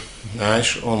بچهای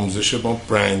نشر آموزش با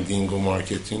برندینگ و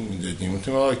مارکتینگ میدادیم.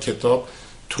 میتونم کتاب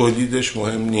تولیدش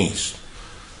مهم نیست،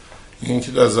 این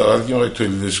که از اول که میخوای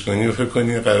تولیدش کنی و فکر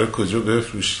کنی قرار کجا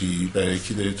بفروشی، برای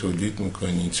کی داری تولید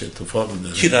میکنی، چه اتفاقی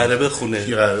داره، کی قراره بخونه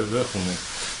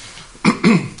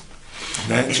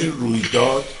نه چه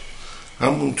رویداد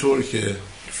همونطور که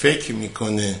فکر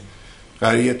میکنه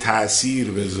قراره یه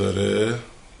تأثیر بذاره،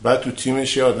 بعد تو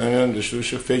تیمش یه آدمی هم داشته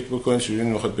باشه فکر بکنه چجوری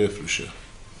میخواد بفروشه.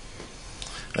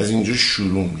 از اینجا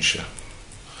شروع میشه.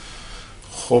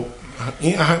 خب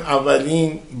این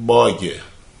اولین باگی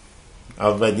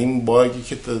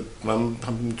که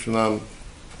من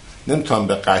نمیتونم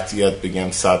به قطعیت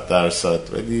بگم 100%،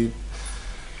 ولی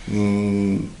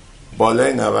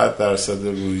بالای 90%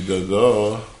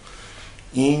 رویدادها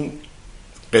این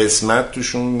قسمت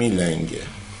توشون میلنگه.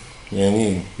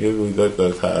 یعنی یه رویداد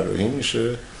داره طراحی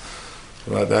میشه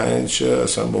و در اینچه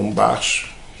اصلا به اون بخش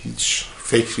هیچ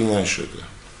فکری نشده.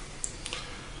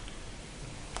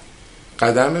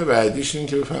 قدم بعدیش این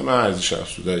که بفهم ارزش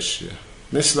افزوده‌اش چیه.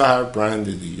 مثل هر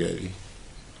برند دیگری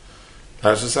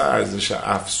بر اساس ارزش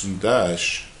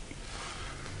افزوده‌اش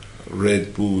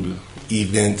ردبول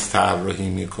ایونت طراحی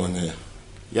میکنه،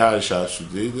 یه ارزش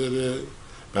افزوده‌ای داره،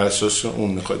 بر اساس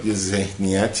اون میخواد یه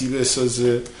ذهنیتی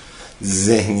بسازه،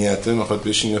 ذهنیته میخواد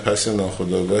بشینه پس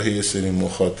ناخودآگاه یه سری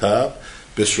مخاطب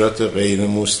به صورت غیر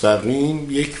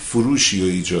مستقیم یک فروشی رو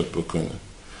ایجاد بکنه.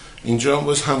 اینجا هم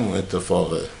باز همون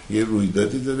اتفاقه، یه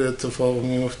رویدادی داره اتفاق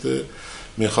میفته،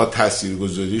 میخواد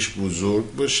تاثیرگذاریش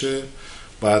بزرگ باشه،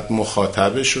 بعد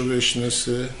مخاطبش رو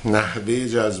بشناسه، نحوه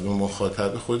جذب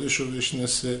مخاطب خودش رو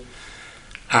بشناسه،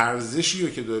 ارزشی رو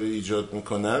که داره ایجاد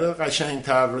میکنه رو قشنگ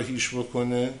طراحیش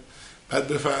بکنه، بعد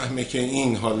بفهمه که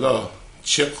این حالا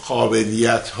چه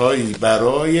قابلیت هایی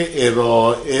برای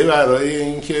ارائه، برای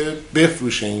اینکه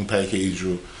بفروشه این پکیج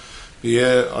رو به یه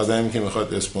آدمی که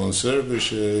میخواد اسپانسر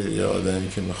بشه، یا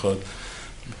آدمی که میخواد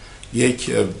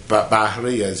یک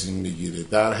بهره از این بگیره.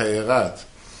 در حقیقت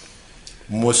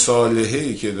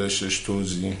مصالحه‌ای که داشتش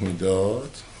توضیح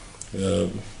میداد،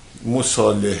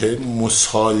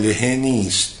 مصالحه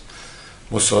نیست،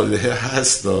 مصالحه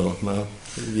هست. من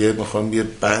میخوام یه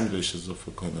بند بهش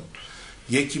اضافه کنم،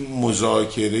 یکی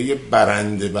مذاکره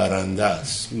برنده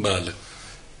است. بله،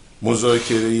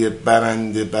 مذاکره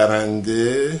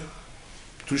برنده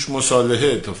توش مصالحه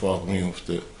اتفاق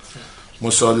میفته،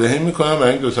 مصالحه میکنن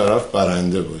برای این دو طرف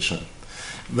برنده باشن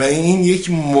و این یک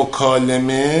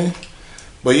مکالمه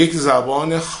با یک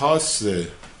زبان خاصه،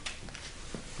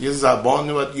 یه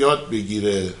زبان باید یاد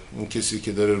بگیره اون کسی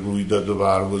که داره رویداد رو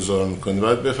برگزار میکنه،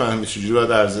 باید بفهمه چجوری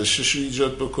باید ارزشش رو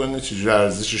ایجاد بکنه، چجوری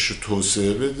ارزشش رو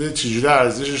توسعه بده، چجوری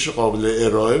ارزشش رو قابل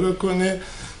ارائه بکنه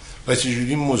و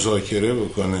چجوری مذاکره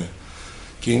بکنه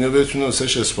که اینو بتونه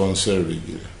واسش اسپانسر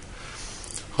بگیره.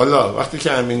 حالا وقتی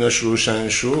که امیناش روشن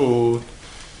شد،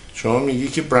 شما میگی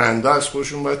که برندها از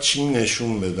خودشون باید چی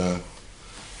نشون بدن.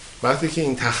 وقتی که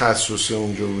این تخصص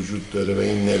اونجا وجود داره و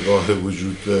این نگاه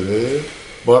وجود داره،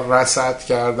 با رصد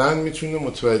کردن میتونه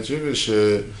متوجه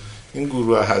بشه این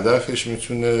گروه هدفش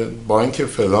میتونه بانک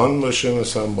فلان باشه،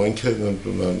 مثلا بانک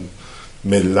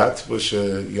ملت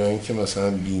باشه، یا اینکه مثلا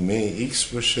بیمه ایکس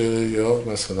باشه، یا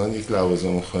مثلا یک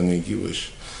لوازم خانگی باشه.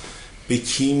 به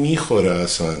کی میخوره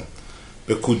اصلا،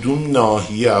 به کدوم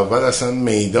ناحیه؟ اول اصلا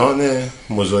میدان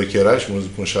مذاکرهش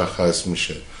مشخص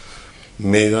میشه،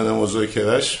 میدان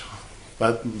مذاکرهش،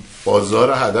 بعد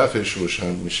بازار هدفش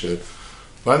روشن میشه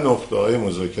و نقطه های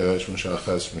مذاکرهش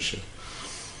مشخص میشه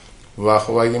و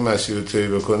خب اگه مسیر رو طی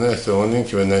بکنه احتمال این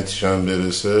که به نتیجه هم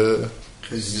برسه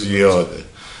زیاده.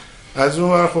 از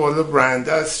اون ور خب حالا برند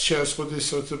از چی از خودش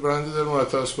ساته، برند در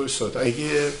مرتب از خودش ساته. اگه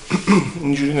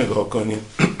اینجوری نگاه کنیم،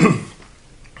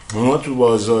 ما تو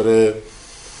بازار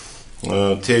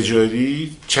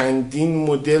تجاری چندین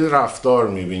مدل رفتار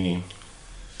میبینیم.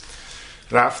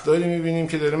 رفتاری میبینیم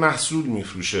که داره محصول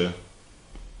میفروشه،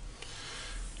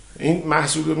 این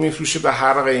محصول رو میفروشه به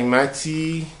هر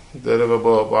قیمتی داره و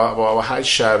با هر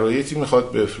شرایطی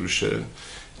میخواد بفروشه.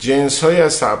 جنس های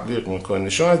از تبلیغ میکنه.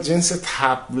 شما از جنس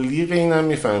تبلیغ این هم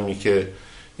میفهمی که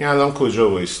این الان کجا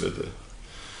وایستاده.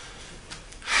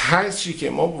 هر چی که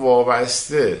ما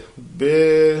وابسته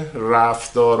به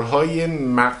رفتارهای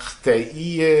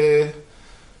مقطعی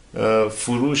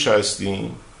فروش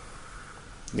هستیم،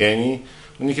 یعنی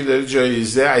اونی که داره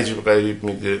جایزه عجیب غریب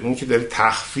میده، اونی که داره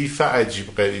تخفیف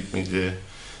عجیب غریب میده،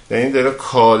 یعنی داره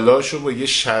کالاشو با یه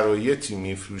شرایطی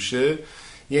میفروشه،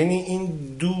 یعنی این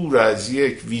دور از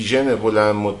یک ویژن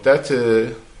بلند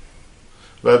مدته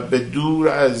و به دور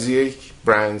از یک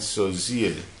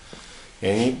برندسازیه.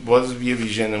 یعنی باز یه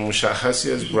ویژن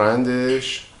مشخصی از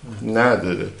برندش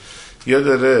نداره، یا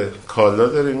داره کالا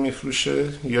داره میفروشه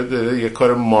یا داره یه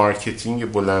کار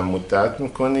مارکتینگ بلند مدت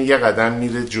میکنه، یه قدم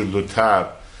میره جلوتر.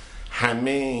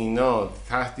 همه اینا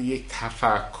تحت یک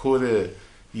تفکر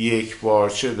یک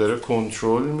بارچه داره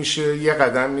کنترل میشه، یه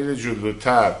قدم میره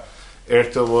جلوتر.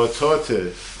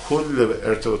 کل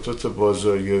ارتباطات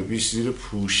بازاریابیش زیر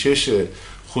پوشش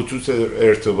خطوط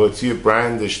ارتباطی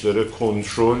برندش داره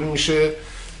کنترل میشه،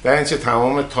 در اینچه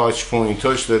تمام تاچ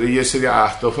پوینتاش داره یه سری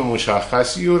اهداف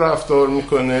مشخصی رو رفتار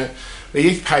میکنه و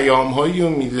یک پیام هایی رو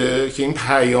میده که این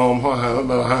پیام ها همه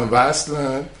به هم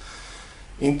وصلن.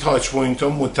 این تاچ پوینت ها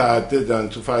متعددن،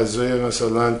 تو فضای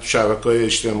مثلا شبکه‌های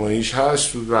اجتماعیش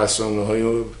هست، تو رسانه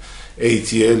های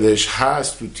ATLش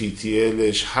هست، تو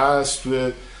TTLش هست،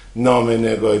 تو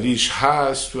نامه‌نگاریش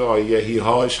هست، تو آگهی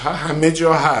هاش هست، همه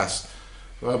جا هست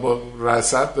و با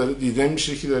رصد داره دیده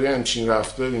میشه که داره همچین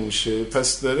رفتاری میشه.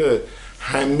 پس داره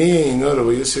همه اینا رو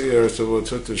با یه سری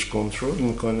ارتباطاتش کنترل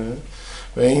میکنه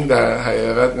و این در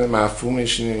حقیقت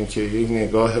مفهومش اینه که یک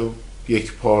نگاه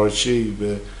یک پارچه‌ای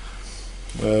به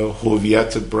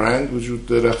هویت برند وجود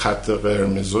داره، خط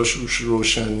قرمزاش روش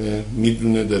روشنه،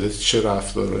 میدونه داره چه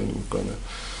رفتارایی میکنه.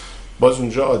 باز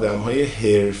اونجا آدم‌های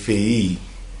حرفه‌ای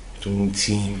تو اون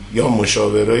تیم یا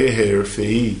مشاورای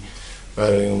حرفه‌ای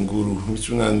برای اون گروه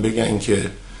میتونن بگن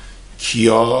که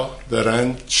کیا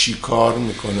دارن چی کار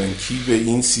میکنن، کی به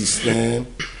این سیستم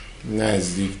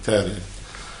نزدیکتره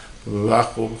و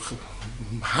خب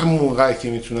همون قدر که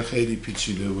میتونه خیلی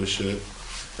پیچیده باشه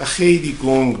و خیلی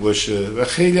گنگ باشه و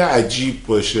خیلی عجیب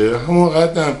باشه، همون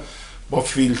قدر با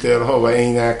فیلترها و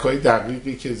عینک‌های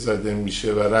دقیقی که زده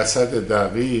میشه و رصد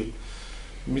دقیق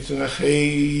میتونه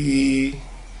خیلی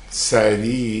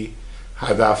سریع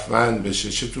هدفمند بشه،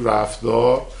 چه تو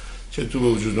رفتار، چه تو به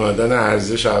وجود آمدن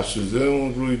ارزش افزوده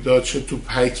اون رویداد، چه تو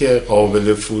پک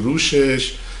قابل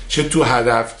فروشش، چه تو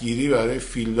هدفگیری برای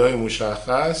فیلدهای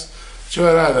مشخص، چه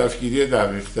برای هدفگیری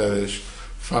دقیق ترش.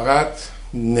 فقط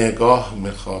نگاه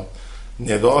میخواد،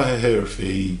 نگاه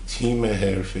حرفه‌ای، تیم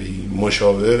حرفه‌ای،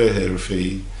 مشاور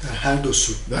حرفه‌ای در هر دو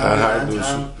سو،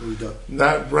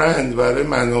 در برند برای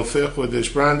منافع خودش.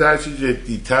 برند هرچی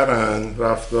جدی‌ترن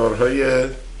رفتارهای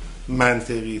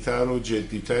منطقی تر و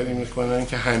جدی تری میکنن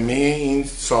که همه این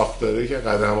ساختاره که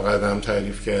قدم قدم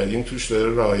تعریف کردیم توش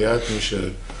داره رعایت میشه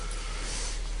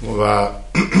و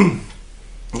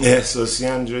احساسی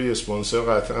هم جای اسپانسر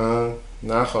قطعا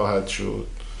نخواهد شد.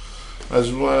 از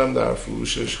اونورم در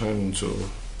فروشش همینطور.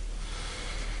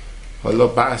 حالا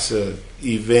بحث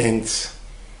ایونت،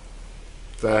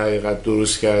 در حقیقت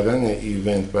درست کردن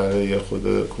ایونت برای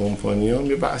خود کمپانیام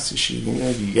یه بحث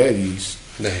شیرین دیگری است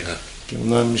دقیقا که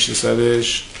اونم میشه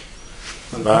سرش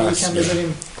بحث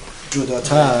بذاریم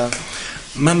جداتر.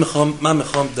 من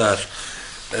میخوام در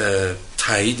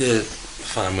تایید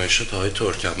فرمایشات آقای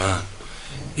ترکمن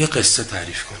یه قصه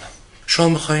تعریف کنم. شما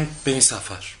میخواین به این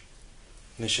سفر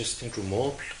نشستین رو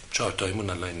مبل، 4 تایمون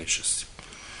الان نشستیم،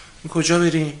 کجا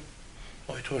بریم؟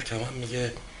 آقای ترکمن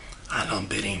میگه الان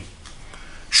بریم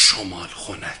شمال،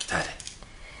 خنک‌تره.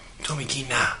 تو میگی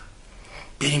نه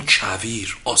بریم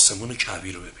کویر، آسمون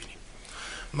کویر رو ببینیم.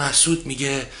 مسعود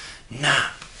میگه نه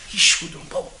هیچ کدوم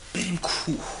بابا، بریم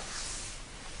کوه.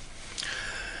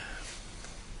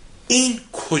 این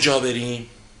کجا بریم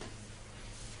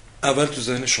اول تو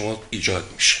ذهن شما ایجاد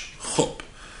میشه. خب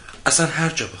اصلا هر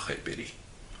جا بخوای بری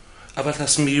اول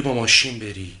تصمیم میگیری با ماشین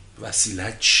بری،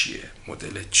 وسیلت چیه،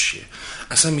 مدلت چیه.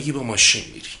 اصلا میگی با ماشین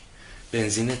میری،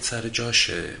 بنزینت سر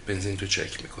جاشه، بنزین تو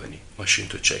چک میکنی، ماشین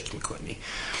تو چک میکنی،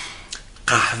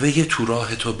 قهوه تو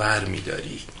راه تو بر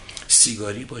میداری،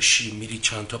 سیگاری باشی میری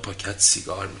چند تا پاکت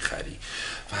سیگار میخری،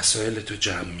 وسایل تو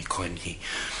جمع میکنی،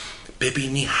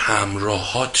 ببینی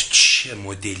همراهات چه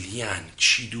مدلی هن،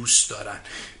 چی دوست دارن،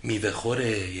 میوه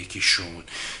خوره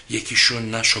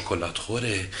یکیشون نه شکلات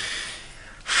خوره.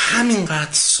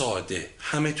 همینقدر ساده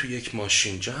همه تو یک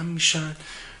ماشین جمع میشن،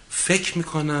 فکر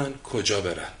میکنن کجا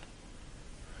برن.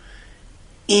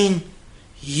 این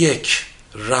یک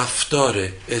رفتار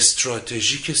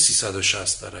استراتژیک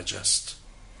 360 درجه است.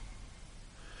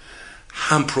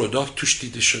 هم پروداکت توش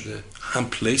دیده شده، هم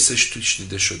پلیسش توش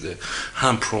دیده شده،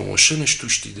 هم پروموشنش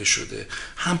توش دیده شده،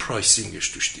 هم پرایسینگش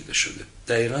توش دیده شده.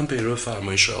 دقیقاً پیرو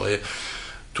فرمایش آقای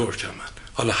ترکمن.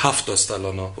 حالا 7 تا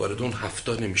الان وارد اون 7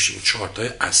 نمیشیم، 4 تای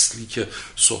اصلی که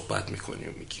صحبت میکنیم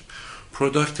و میگیم.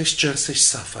 پروداکتش جنسش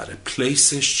سفره،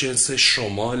 پلیسش جنسش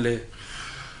شماله،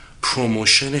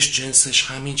 پروموشنش جنسش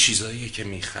همین چیزاییه که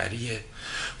میخریه،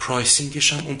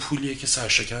 پرایسینگش هم اون پولیه که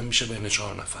سرشکم میشه بین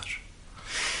 4 نفر.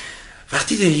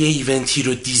 وقتی داری یه ایونتی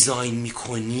رو دیزاین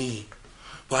میکنی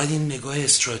باید این نگاه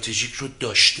استراتژیک رو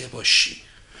داشته باشی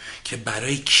که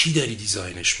برای کی داری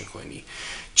دیزاینش میکنی،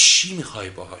 چی میخوای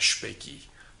باهاش بگی،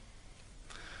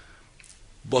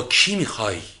 با کی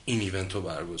میخوای این ایونت رو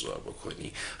برگزار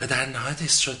بکنی و در نهایت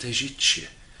استراتژی چیه.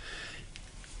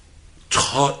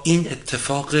 تا این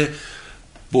اتفاق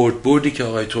بردی که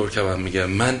آقای ترکمن میگه،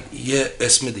 من یه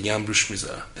اسم دیگه هم روش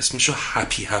میذارم، اسمشو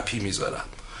هپی میذارم،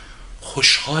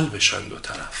 خوشحال بشن دو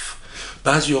طرف.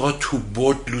 بعضی اوقات تو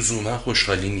برد لزوما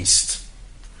خوشحالی نیست،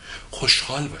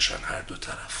 خوشحال باشن هر دو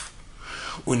طرف.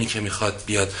 اونی که میخواد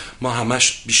بیاد، ما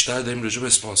همش بیشتر داریم راجع به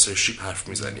اسپانسرشیپ حرف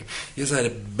میزنیم، یه ذره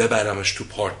ببرمش تو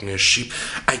پارتنرشیپ.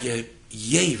 اگه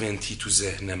یه ایونتی تو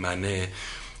ذهن منه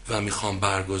و میخوام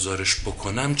برگزارش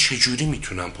بکنم، چجوری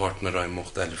میتونم پارتنرهای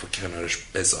مختلف رو کنارش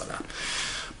بذارم؟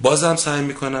 بازم سعی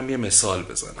میکنم یه مثال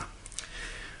بزنم.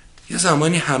 یه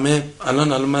زمانی همه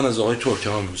الان من از آقای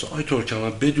ترکمن میگم، آقای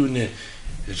ترکمن بدون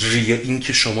این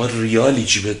که شما ریالی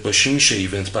جیبت باشی میشه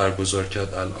ایونت برگزار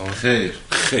کرد الان؟ خیر.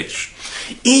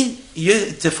 این یه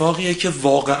اتفاقیه که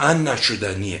واقعا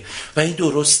نشدنیه و این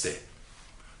درسته.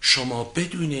 شما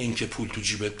بدون اینکه پول تو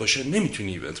جیبت باشه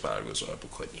نمیتونی ایونت برگزار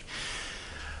بکنی.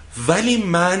 ولی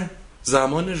من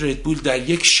زمان ردبول در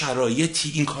یک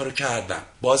شرایطی این کارو کردم،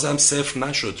 بازم صفر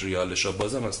نشد ریالشا،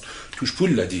 بازم از توش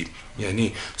پول دادیم.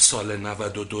 یعنی سال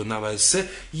 92-93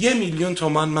 1 میلیون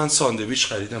تومان من ساندویچ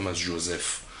خریدم از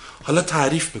جوزف. حالا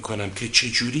تعریف میکنم که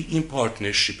چجوری این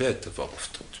پارتنرشیپ اتفاق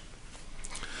افتاد.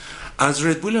 از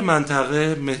ردبول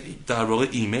منطقه در واقع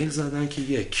ایمیل زدن که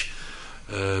یک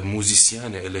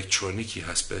موزیسین الکترونیکی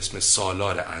هست به اسم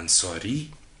سالار انصاری،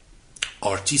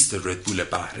 آرتیست ردبول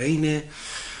بحرینه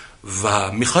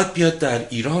و میخواد بیاد در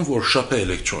ایران ورکشاپ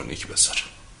الکترونیک بذاره،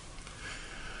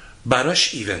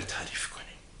 براش ایونت تعریف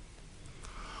کنیم.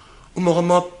 اون موقع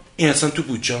ما این اصلا تو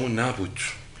بودجه‌مون نبود،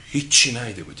 هیچی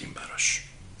ندیده بودیم براش،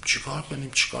 چیکار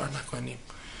کنیم چیکار نکنیم.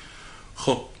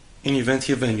 خب این ایونت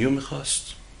یه ونیو میخواست،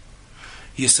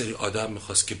 یه سری آدم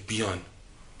میخواست که بیان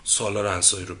سالار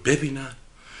انصاری رو ببینن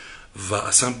و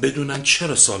اصلا بدونن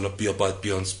چرا باید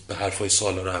بیان به حرفای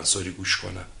سالار انصاری گوش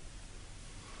کنن.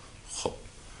 خب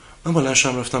من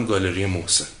بلندشم رفتم گالری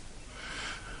محسن،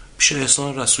 پیش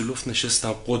احسان رسولوف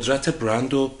نشستم. قدرت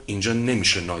برندو اینجا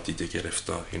نمیشه نادیده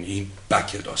گرفتا، یعنی این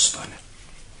بک داستانه.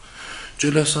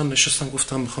 جلو احسان نشستم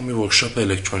گفتم میخوام یه ورکشاپ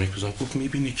الکترونیک بزنم. گفت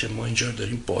میبینی که ما اینجا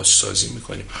داریم بازسازی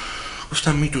میکنیم.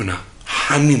 گفتم میدونم،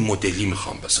 همین مدلی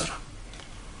میخوام بذارم.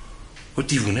 و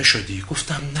دیوونه شدی؟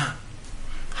 گفتم نه،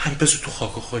 همین بذار تو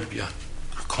خاک و خل بیاد،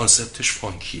 کانسپتش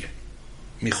فانکیه،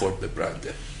 میخورد به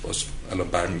برنده. باز الان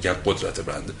برمیگرد قدرت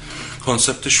برنده،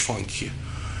 کانسپتش فانکیه.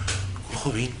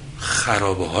 خب این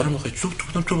خرابه ها رو میخوای تو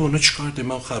با اونا چیکار داری؟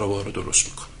 من خرابه ها رو درست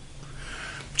میکنم.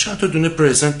 چند تا دونه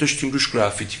پرزنت داشتیم روش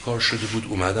گرافیتی کار شده بود،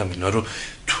 اومدم اینا رو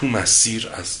تو مسیر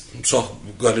از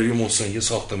گالری محسن، یه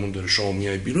ساختمون داره، شما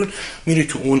میای بیرون میری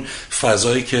تو اون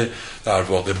فضایی که در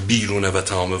واقع بیرونه و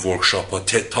تمام ورکشاپ ها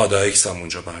تادایکس هم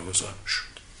اونجا برگزار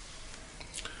شد.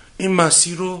 این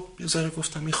مسیر رو یه ذره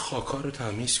گفتم این خاکا رو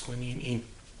تمیز کنین، این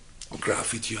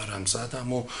گرافیتی ها رو هم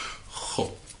زدم و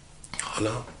خب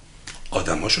حالا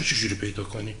آدماشو چجوری پیدا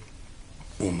کنیم؟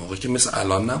 اون موقع که مثل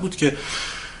الان نبود که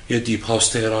یه دیپ هاوس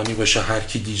تهرانی باشه هر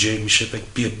کی دیجی میشه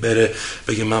بره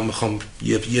بگه من میخوام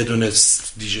یه دونه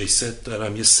دیجی ست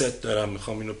دارم، یه ست دارم،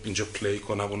 میخوام اینو اینجا پلی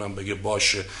کنم، اونم بگه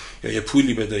باشه، یا یه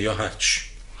پولی بده یا هرچی.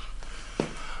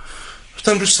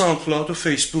 رفتم رو ساوندکلاود و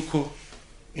فیسبوک و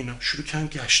اینا شروع کردم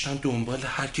گشتن دنبال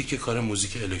هر کی که کار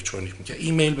موزیک الکترونیک میکنه.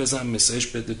 ایمیل بزن، مسیج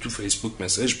بده، تو فیسبوک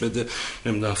مسیج بده،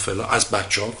 نمیدونم فلان، از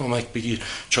بچه‌ها کمک بگیر،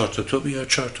 4 تا تو بیار،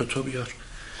 4 تا تو بیار.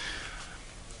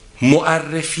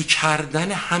 معرفی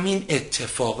کردن همین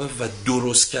اتفاقه و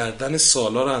درست کردن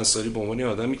سالار انصاری به عنوان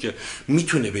آدمی که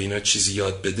میتونه به اینا چیزی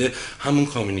یاد بده، همون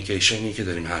کامیونیکیشنی که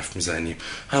داریم حرف میزنیم،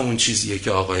 همون چیزیه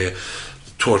که آقای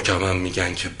ترکمن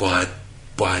میگن که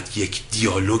باید یک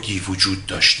دیالوگی وجود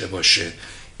داشته باشه،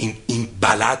 این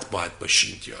بلد باید باشه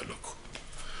این دیالوگ.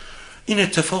 این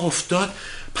اتفاق افتاد.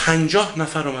 50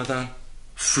 نفر اومدن،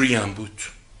 فری هم بود،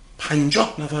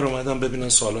 50 نفر اومدن ببینن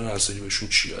سالار انصاری بهشون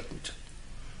چی یاد میده.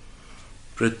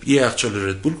 یه یخچال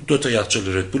ردبول، 2 تا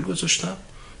یخچال ردبول گذاشتم،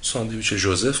 ساندویچ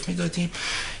جوزف میدادیم.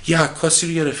 یه عکاسی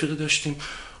رو، یه رفیقی داشتیم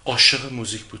عاشق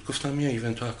موزیک بود، گفتم یه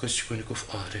ایونت عکاسی کنی؟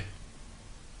 گفت آره.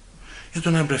 یه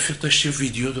دونم رفیق داشت یه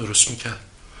ویدیو درست میکرد،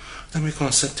 گفتم یه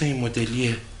کانسپت این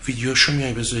مدلیه، ویدیوشو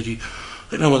میای بذاری.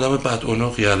 خیلی آدم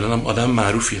بدعنقی، الانم آدم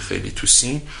معروفیه خیلی تو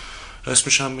سین،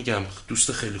 اسمش هم میگم،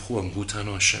 دوست خیلی خوبم، هوتن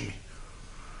هاشمی.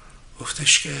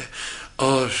 گفتش که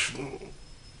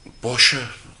باشه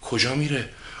کجا میره؟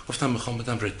 گفتم میخوام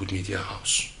بدم رد میدیا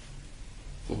هاوس.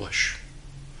 و باش.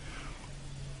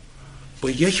 با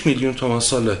 1,000,000 تومان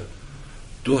سال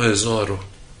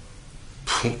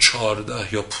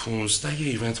 2014 یا 15 یه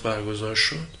ایونت برگزار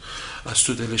شد، از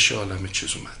تو دلش عالمه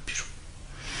چیز اومد بیرون.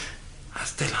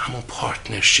 از دل همون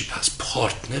پارتنرشیپ هست،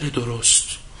 پارتنر درست،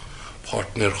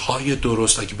 پارتنرهای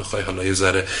درست. اگه بخوای حالا یه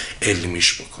ذره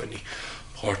علمیش بکنی،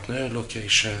 پارتنر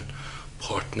لوکیشن،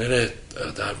 پارتنر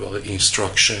در واقع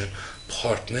اینستراکشن،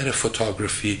 پارتنر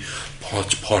فوتوگرافی،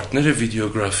 پارتنر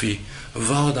ویدیوگرافی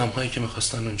و آدم هایی که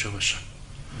میخواستن اونجا باشن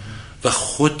و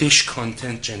خودش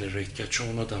کانتنت جنریت کرد، چون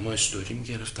اون آدم ها استوری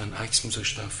میگرفتن، عکس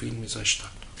میذاشتن، فیلم میذاشتن.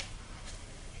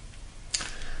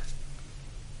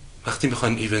 وقتی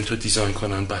میخوان ایونت رو دیزاین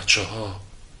کنن، بچه ها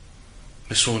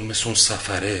مثل اون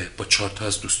سفره با 4 تا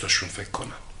از دوستاشون فکر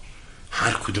کنن،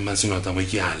 هر کدوم از این آدم ها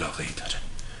یه علاقه ای داره،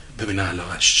 ببینه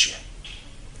علاقهش چیه.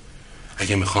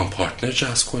 اگه میخوان پارتنر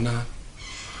جذب کنن،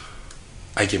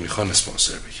 اگه میخوان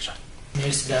اسپانسر بگیرن.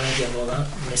 مرسی دمت گرم، واقعا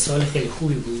مثال خیلی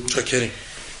خوبی بود. چاکریم.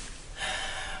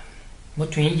 ما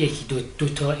تو این یکی دو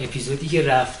تا اپیزودی که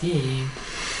رفتیم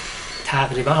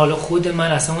تقریبا، حالا خود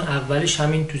من اصلا اون اولش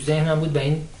همین تو ذهنم بود و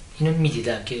اینو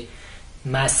میدیدم که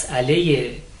مسئله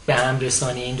به هم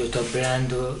رسانی این دوتا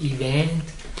برند و ایونت،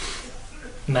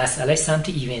 مسئله سمت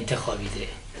ایونت خوابیده.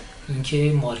 اینکه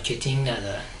مارکتینگ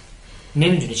ندارن،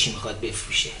 نمیدونه چی میخواد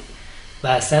بفروشه و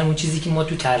اصلا اون چیزی که ما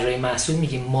تو طراحی محصول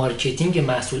میگیم مارکتینگ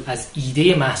محصول، از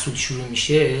ایده محصول شروع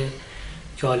میشه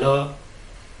که حالا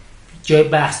جای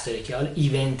بحث داره که حالا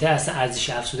ایونت اصلا ارزش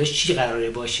افزودش چی قراره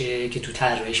باشه که تو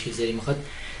طراحیش بذاری. میخواد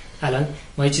الان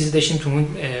ما یه چیزی داشتیم تو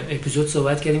اون اپیزود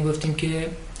صحبت کردیم، گفتیم که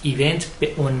ایونت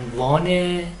به عنوان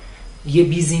یه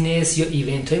بیزینس یا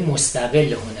ایونت های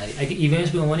مستقل هنری، اگه ایونت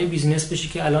به عنوان بیزینس بشه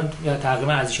که الان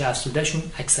تقریبا ارزش افزودهشون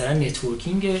اکثرا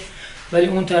نتورکینگه، ولی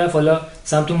اون طرف حالا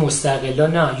سمت مستقلا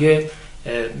نه، یه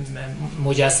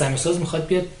مجسمه ساز میخواد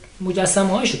بیاد مجسمه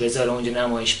هاشو بذاره اونجا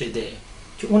نمایش بده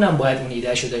که اونم باید اون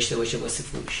ایدهشو داشته باشه واسه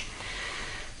فروش.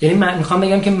 یعنی من میخوام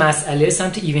بگم که مسئله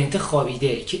سمت ایونت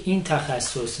خوابیده که این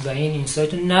تخصص و این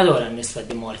اینسایت رو ندارن نسبت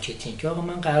به مارکتینگ که آقا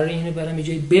من قراره اینو برام یه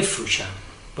جایی بفروشم،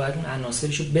 باید اون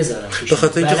عناصرشو بذارم به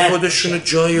خاطر اینکه خودشونو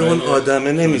جای اون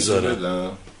آدمه نمیذاره.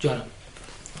 جانم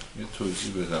یه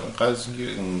توضیح بدم، قبل از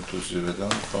اینکه اون توضیح بدم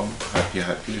میخوام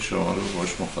هپی شما رو باش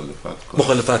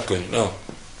مخالفت کنیم.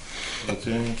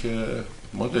 خاطر اینکه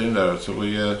ما داریم در رابطه با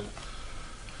یه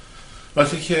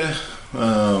وقتی که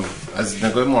از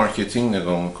نگاه مارکتینگ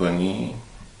نگاه میکنی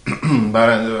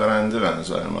برنده به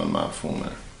نظر من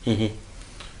مفهومه،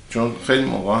 چون خیلی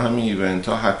موقع همین ایونت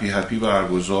ها هپی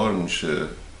برگزار میشه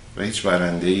و هیچ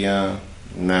برنده‌ای هم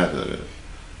نداره.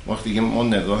 وقتی که ما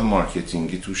نگاه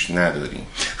مارکتینگی توش نداریم.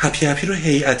 هپی رو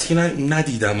هیئتی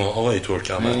ندیدم آقای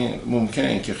ترکمن. ممکنه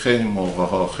اینکه خیلی موقع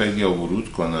ها خیلی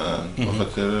ورود کنن به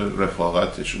خاطر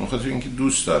رفاقتشون، به خاطر اینکه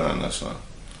دوست دارن، اصلا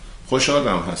خوشحال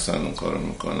هم هستن اون کارو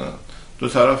میکنن، دو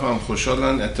طرف هم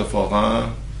خوشحالن، اتفاقا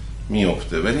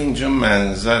میفته. ولی اینجا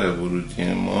منظر ورودی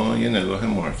ما یه نگاه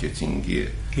مارکتینگیه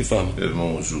به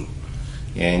موضوع،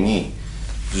 یعنی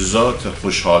ذات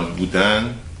خوشحال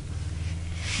بودن،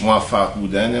 موفق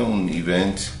بودن اون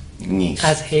ایونت نیست.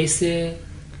 از حیث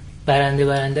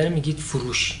برنده رو میگید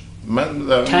فروش. من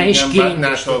میگم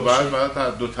نتابر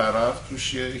باید دو طرف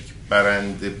توش یک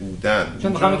برنده بودن.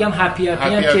 چون میخوام بگم هپی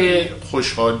که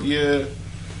خوشحالی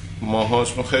ما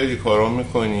هاست. ما خیلی کارا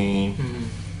میکنیم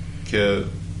که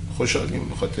خوشحالیم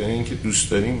به خاطر اینکه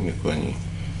دوست داریم میکنیم.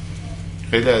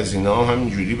 خیلی از اینا هم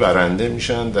همینجوری برنده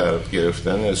میشن در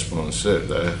گرفتن اسپانسر.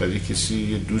 در حقیقت کسی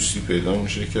یه دوستی پیدا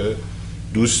میشه که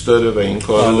دوست داره و این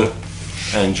کار رو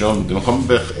انجام میده. میخوام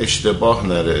به اشتباه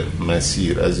نره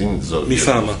مسیر، از این زاویه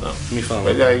میفهمم.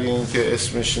 ولی اگه این که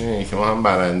اسمش اینه که ما هم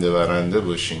برنده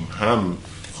باشیم، هم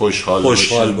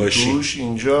خوشحال باشیم توش،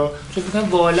 اینجا فکر می‌کنم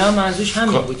والا منظورش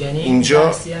همین بود. یعنی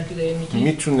اینجا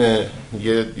میتونه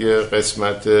یه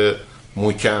قسمت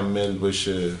مکمل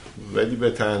باشه ولی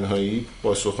به تنهایی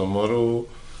پاسخ ما رو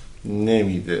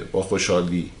نمیده با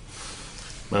خوشحالی.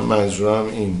 من منظورم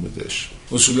این بودش.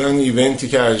 اصولا ایونتی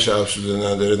که ارزش افزوده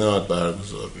نداره نباید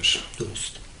برگزار بشه.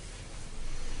 درست.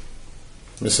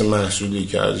 مثل محصولی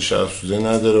که ارزش افزوده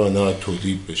نداره و نباید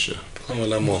تولید بشه.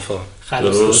 کاملا موافقم.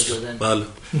 درست. بله.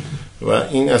 و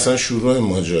این اصلا شروع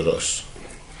ماجراست.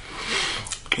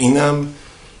 اینم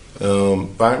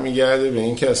برمیگرده به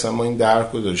این که اصلا ما این درک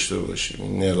رو داشته باشیم،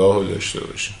 این نگاه رو داشته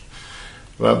باشیم.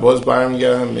 و باز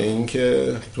برمیگردم به این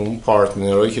که تو اون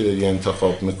پارتنرهایی که داری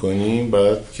انتخاب میکنیم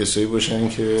باید کسایی باشن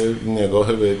که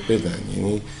نگاه بدن،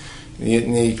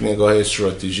 یعنی یک نگاه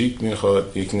استراتژیک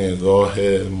میخواد، یک نگاه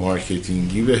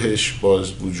مارکتینگی بهش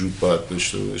باز وجود باید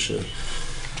داشته باشه.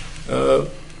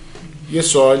 یه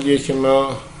سوالیه که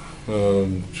ما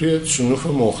توی صنوف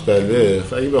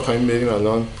مختلف، اگه بخوایم بریم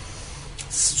الان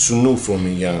صنوف رو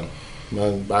میگم،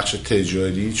 من بخش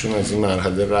تجاری چون از این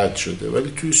مرحله رد شده،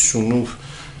 ولی توی صنوف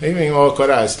اگه بگیم آقا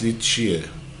کار اصلی چیه،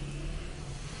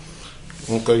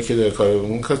 اون کاری که داره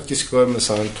اون کسی کار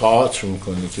مثلا تئاتر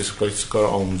میکنه، کسی کار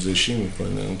آموزشی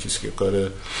میکنه، اون کسی که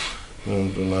کار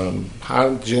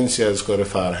هر جنسی از کار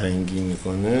فرهنگی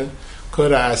میکنه،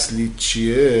 کار اصلی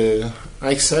چیه؟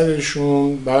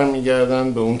 اکثرشون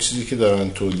برمیگردن به اون چیزی که دارن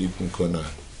تولید میکنن.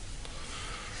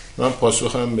 من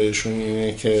پاسخم بهشون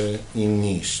اینه که این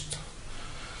نیست.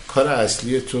 کار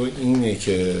اصلی تو اینه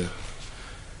که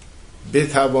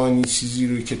بتوانی چیزی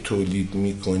رو که تولید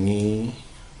میکنی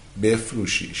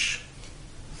بفروشیش.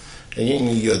 اگه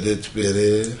این یادت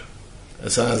بره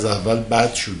اصلا از اول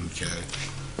بد شروع کرد،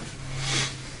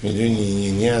 میدونی،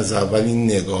 یعنی از اول این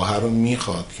نگاه رو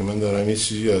میخواد که من دارم یه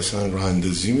چیزی اصلا راه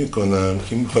اندازی میکنم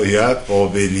که این باید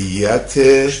قابلیت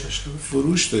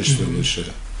فروش داشته باشه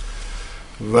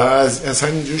و از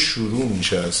همینجا شروع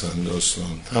میشه اصلا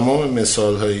داستان. تمام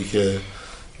مثال هایی که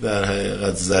در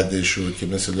حقیقت زده شد که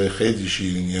مثلا خیلی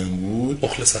شیرینی هم بود،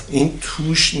 این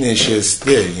توش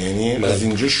نشسته، یعنی از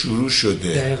اینجا شروع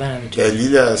شده،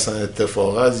 دلیل اصلا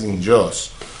اتفاق از اینجاست.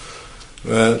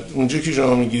 و اونجا که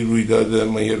شما میگی روی داده،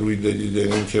 ما یه روی دادی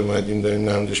داریم که اومدیم داریم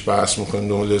نمدش بحث میکنیم،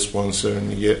 دنبال اسپانسر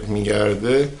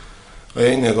میگرده، آیا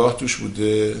این نگاه توش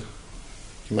بوده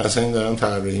که مثلا این دارم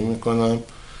طراحی میکنم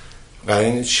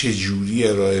قراره چجوری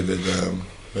ارائه بدم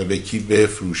و به کی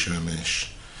بفروشمش،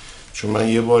 چون من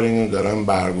یه بار اینو دارم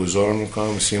برگزار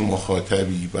میکنم مثل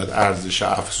مخاطبی، باید ارزش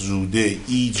افزوده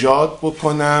ایجاد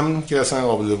بکنم که اصلا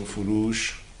قابل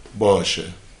فروش باشه.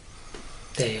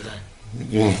 دقیقاً.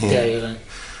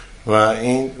 و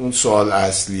این اون سوال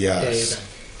اصلی است.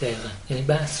 دقیقاً.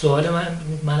 یعنی سوال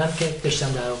منم که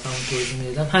داشتم در واقع اون توضیح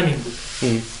میدادم همین بود.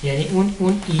 یعنی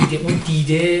اون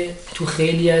دیده تو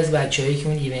خیلی از بچه‌هایی که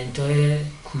اون ایونت‌های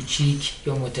کوچیک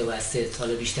یا متوسط،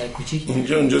 حالا بیشتر کوچیک،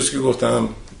 اونجاست که گفتم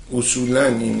اصولاً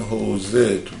این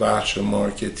حوزه تو بخش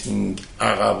مارکتینگ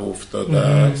عقب افتاده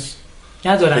است.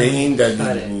 ندارن. به این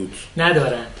دلیل بود.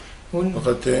 ندارن. اون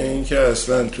بخاطر اینکه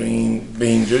اصلا تو این به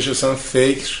اینجاش اصلا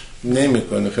فکر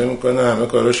نمیکنه، فکر میکنه همه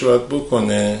کاراشو باید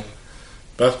بکنه،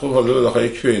 بعد خب حالا بالاخره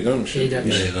یک پیدا میشه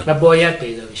و باید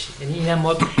پیدا بشه. یعنی اینم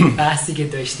ما بحثی که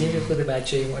داشتیم به خود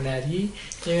بچهای هنری،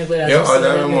 یه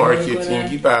آدم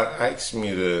مارکتینگی برعکس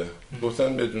میره،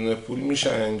 گفتن بدون پول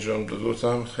میشه انجام داد،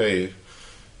 گفتم خیر،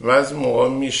 و از موقع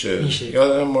میشه. یه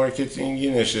آدم مارکتینگی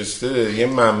نشسته یه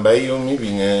منبعی رو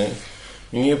میبینه،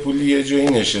 یه پولی یه جایی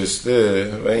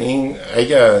نشسته و این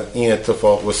اگر این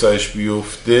اتفاق واسهش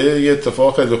بیفته یه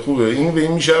اتفاق خیلی خوبه، این به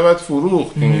این میشود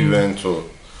فروخت این ایونتو،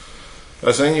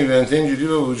 اصلا این ایونت اینجوری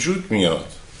به وجود میاد.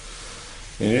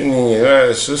 یعنی بر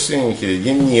اساس این که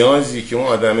یه نیازی که اون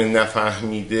آدم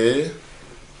نفهمیده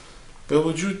به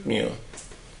وجود میاد.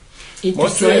 ما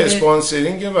توی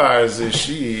اسپانسرینگ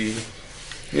ورزشی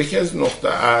یکی از نقطه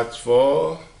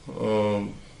عطفا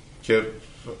که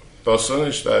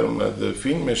داستانش در اومده،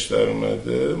 فیلمش در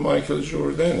اومده، مایکل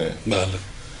جوردنه. بله.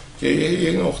 که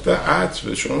یه نقطه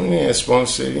عطفه، چون این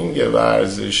اسپانسرینگ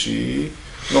ورزشی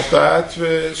نقطه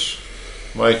عطفش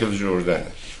مایکل جوردنه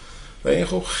و این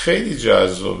خب خیلی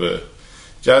جذابه.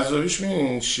 جذابیش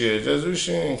میدونین چیه؟ جذابیش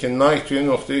اینه که نایک توی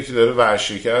نقطه‌ای که داره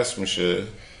ورشکست میشه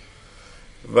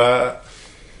و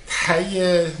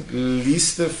ته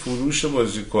لیست فروش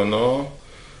بازیکن‌ها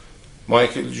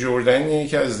مایکل جوردنیه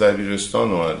که از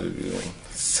دبیرستان اومده بیرون،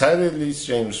 سر لیست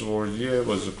جیمز واردی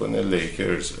بازیکن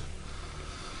لیکرزه.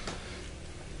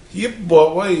 یه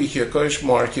بابایی که کارش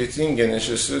مارکتینگ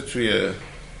نشسته توی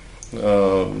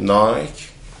نایک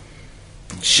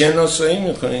شناسایی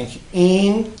میکنه که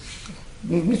این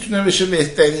میتونه بشه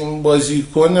بهترین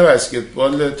بازیکن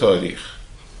بسکتبال تاریخ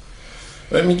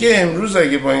و میگه امروز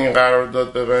اگه با این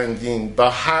قرارداد ببندین با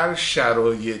هر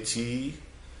شرایطی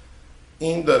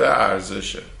این داره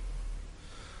ارزشه.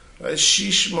 و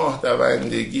 6 ماه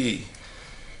دوندگی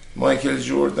مایکل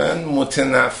جوردن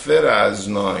متنفر از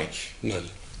نایک،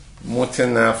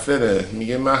 متنفره،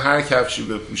 میگه من هر کفشی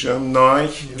بپوشم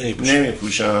نایک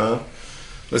نمیپوشم،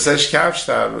 واسهش کفش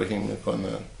طراحی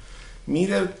میکنن،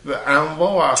 میره به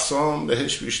انواع و اقسام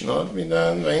بهش پیشنهاد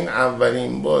میدن و این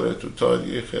اولین باره تو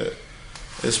تاریخ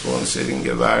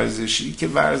اسپانسرینگ ورزشی که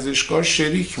ورزشکار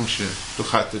شریک میشه تو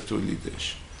خط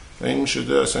تولیدش و این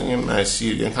میشده اصلا یه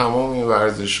مسیر. یعنی تمام این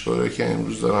ورزشکارا که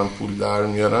امروز دارن پول در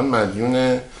میارن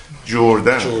مدیون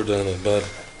جردنه بله.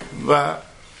 و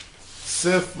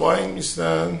صرف وای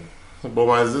میستن با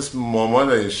مجلس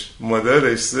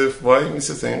مادرش صرف وای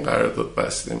میسته تا این قرارداد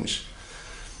بسته میشه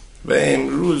و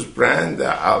امروز برند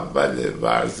اول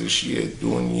ورزشی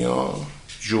دنیا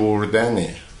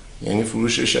جردنه، یعنی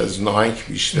فروشش از نایک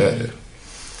بیشتره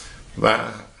و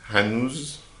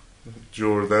هنوز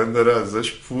جردن داره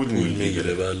ازش پول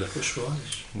میگیره. بله.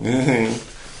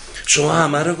 شما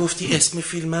همه رو گفتی اسم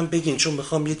فیلمم بگین چون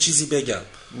میخوام یه چیزی بگم.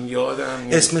 یادم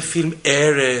اسم فیلم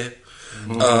ایره،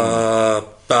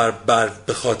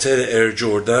 به خاطر ایر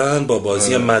جردن با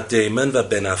بازی مت دیمن و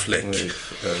بن افلک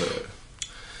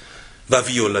و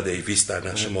ویولا دیویس در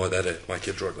نقش مادر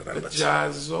مایکل جردن.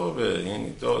 جذابه،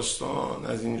 یعنی داستان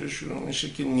از اینجا شروع میشه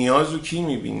که نیازو کی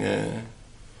میبینه؟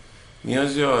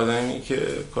 نیاز یه آدمی که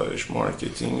کارش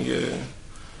مارکتینگه،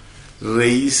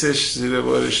 رئیسش زیر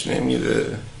بارش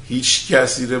نمیره، هیچ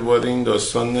کسی زیر بار این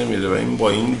داستان نمیره و این با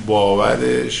این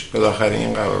باورش بالاخره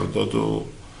این قراردادو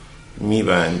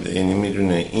میبنده. یعنی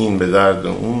میدونه این به درد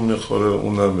اون میخوره،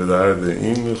 اونم به درد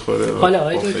این میخوره.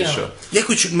 حالا یه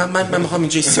کوچولو من میخوام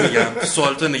اینجا چیزی بگم.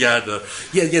 سوالتو نگه دار.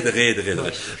 یه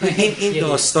دقیقه. این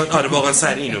داستان آره واقعا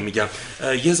سریع اینو میگم.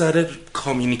 یه ذره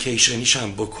کامیونیکیشنیش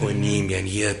هم بکنیم، یعنی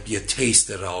یه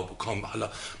تیست حالا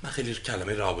من خیلی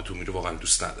کلمه روابط عمومی رو واقعا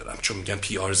دوست ندارم چون میگم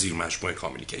پی آر زیر مجموعه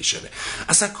کامیونیکیشنه.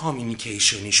 اصلا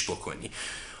کامیونیکیشنیش بکنی.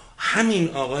 همین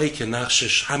آقایی که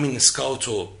نقشش همین اسکاوت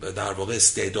و در واقع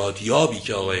استعدادیابی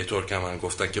که آقای ترکمن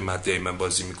گفتن که مت دیمن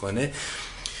بازی میکنه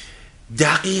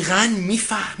دقیقاً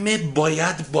میفهمه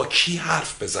باید با کی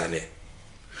حرف بزنه.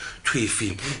 توی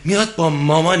فیلم میاد با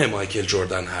مامان مایکل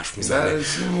جردن حرف میزنه،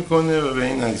 درسی میکنه و به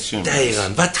این نتیجه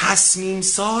دقیقاً و تصمیم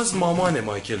ساز مامان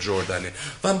مایکل جردنه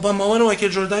و با مامان مایکل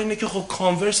جردن اینه که خب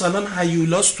کانورس الان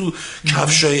هیولاس تو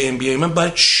کفشای ام بی ای، من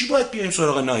برای چی باید بیایم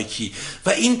سراغ نایکی؟ و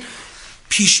این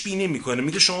پیش بینی میکنه،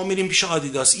 میگه شما میریم پیش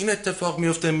آدیداس این اتفاق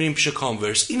میفته، میریم پیش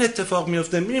کانورس این اتفاق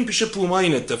میفته، میریم پیش پوما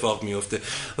این اتفاق میفته.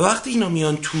 و وقتی اینا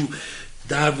میان تو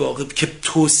در واقع که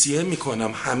توصیه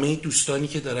میکنم همه دوستانی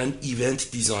که دارن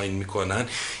ایونت دیزاین میکنن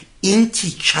این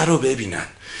تیکه رو ببینن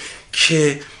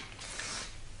که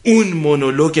اون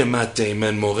مونولوگ مت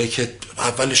دیمن موقعی که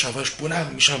اولش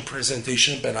بلند میشن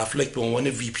پرزنتیشن بن افلک به عنوان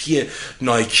وی پی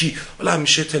نایکی، حالا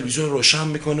همیشه تلویزیون روشن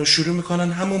میکنه و شروع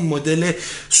میکنن همون مدل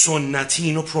سنتی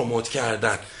اینو پروموت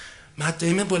کردن. مت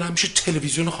دیمن بلند میشه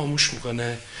تلویزیون خاموش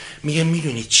میکنه، میگه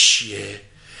میدونی چیه؟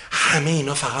 همه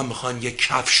اینا فقط میخوان یه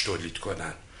کفش تولید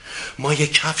کنن. ما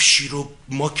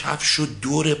کفش رو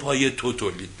دور پای تو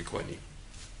تولید میکنیم.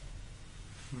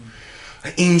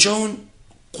 اینجا اون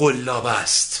قلابه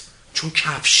است چون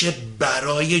کفشه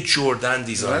برای جردن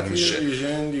دیزاین میشه.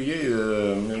 ویژن دیگه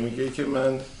میگه که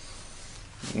من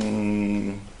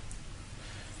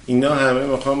اینا همه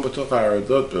میخوام با تو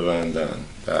قرارداد ببندن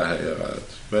در حقیقت،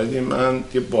 ولی من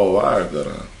یه باور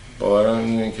دارم، باورم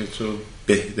اینه که تو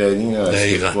بهترین از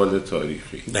فوتبال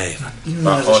تاریخی. دقیقاً این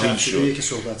نظریه که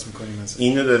صحبت میکنیم از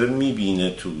اینو داره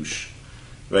میبینه توش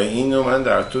و اینو من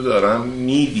در تو دارم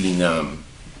میبینم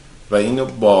و اینو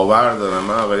باور دارم.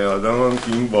 من اولین آدمم که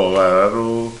این باور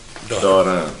رو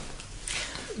دارم.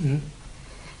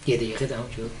 یه دقیقه تمام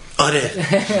شد. آره.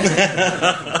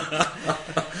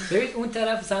 ببین اون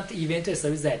طرف سمت ایونت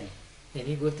حسابی زدی،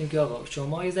 یعنی گفتیم که آقا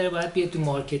شما یه ذره باید بیاید تو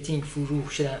مارکتینگ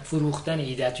فروختن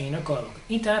ایده‌تون اینا کار بکنید.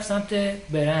 این طرف سمت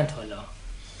برند.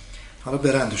 حالا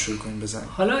برند شروع کنیم بزنیم.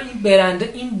 حالا این برند،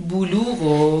 این بلوغ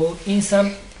و این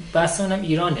سمت بسانم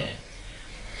ایرانه.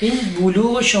 این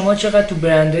بلوغ شما چقدر تو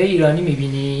برندهای ایرانی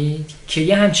میبینید که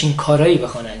یه همچین کارایی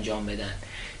بخوان انجام بدن،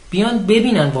 بیان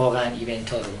ببینن واقعا ایونت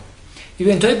ها رو.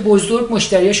 ایونت های بزرگ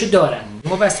مشتریاشو دارن،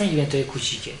 ما بس ایونت های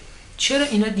کوچیکه. چرا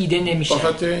اینا دیده نمیشن؟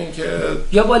 بخاطر اینکه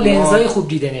یا با لنزهای خوب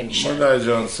دیده نمیشن. ما در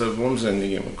جهان سوم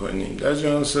زندگی میکنیم. در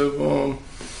جهان سوم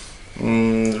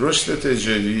رشد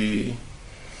تجاری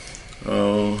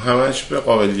همش به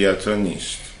قابلیت ها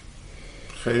نیست.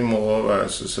 خیلی موقع بر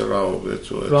اساس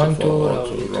روابط و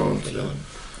اتفاقات و رانت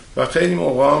و خیلی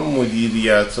موقع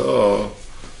مدیریت ها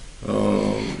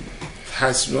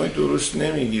تصمیمای درست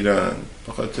نمیگیرن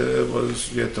به خاطر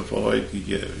اتفاقای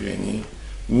دیگه، یعنی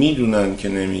میدونن که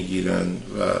نمیگیرن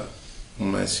و اون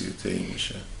مسیر طی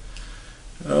میشه.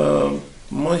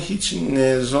 ما هیچ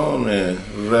نظام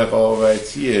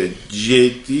رقابتی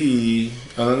جدی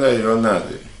الان در ایران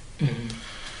نداریم.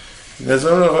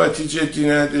 نظام رقابتی جدی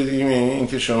نداریم، یعنی این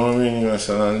که شما می‌بینید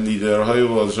مثلا لیدرهای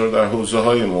بازار در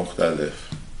حوزه‌های مختلف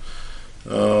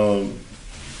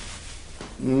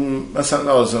مثلا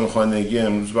لازم خانگی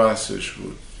امروز بحثش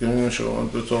بود، یعنی شما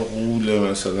 2 تا غول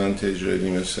مثلا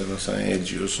تجاری مثلا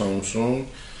LG و سامسونگ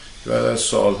بعد از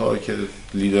سالها که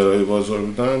لیدرهای بازار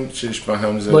بودن چشم به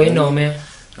هم زدن با این نامه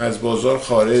از بازار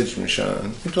خارج میشن.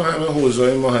 تو همه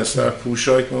حوزه‌های ما هست. در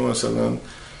پوشاک ما مثلا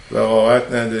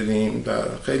رقابت نداریم، در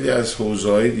خیلی از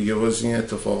حوزه‌های دیگه باز این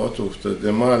اتفاقات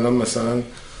افتاده. ما الان مثلا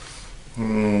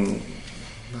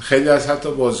خیلی از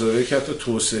حتی بازارهایی که حتی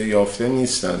توسعه یافته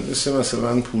نیستن،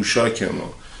 مثلا پوشاک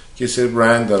ما که سری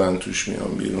برند دارن توش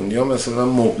میان بیرون، یا مثلا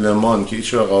مبلمان که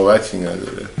هیچ رقابتی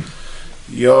نداره،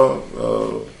 یا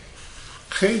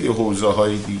خیلی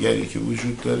حوزه‌های دیگری که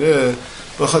وجود داره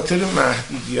به خاطر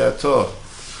محدودیت‌ها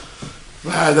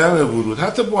و عدم ورود.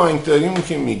 حتی بانکداریمون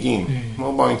که میگیم،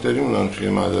 ما بانکداریمون هم توی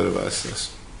مدار بسته است.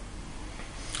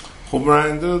 خب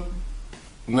برندها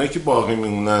اونایی که باقی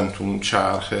میمونن تو اون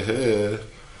چرخه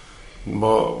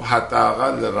با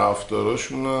حداقل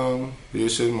رفتاراشون هم به یه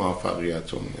سری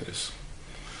موفقیت هم میرسن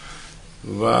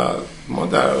و ما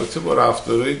در رابطه با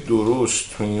رفتارهای درست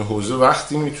تو این حوزه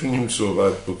وقتی میتونیم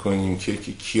صحبت بکنیم که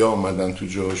کیا آمدن تو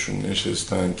جاشون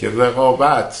نشستن، که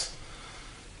رقابت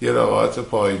یه رقابت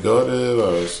پایداره و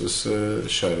اساس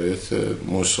شرایط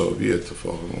مساوی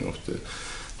اتفاق میفته.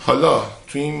 حالا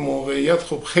تو این موقعیت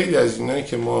خب خیلی از اینایی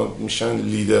که ما میشن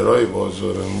لیدرهای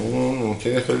بازارمون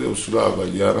ممکنه خیلی اصول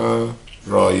اولیه رو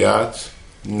رعایت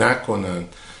نکنن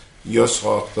یا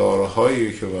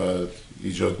ساختارهایی که باید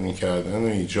ایجاد میکردن و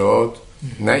ایجاد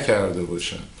نکرده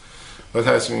باشن و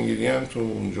تصمیم گیری هم تو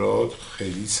اونجا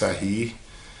خیلی صحیح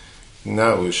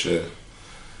نباشه.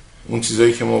 اون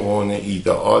چیزایی که ما به عنوان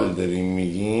ایدئال داریم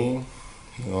میگیم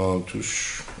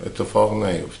توش اتفاق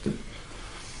نیفته.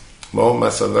 ما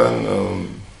مثلا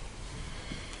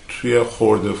توی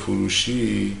خرده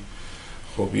فروشی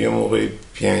خب یه موقع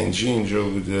P&G اینجا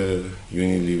بوده،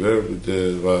 یونیلیور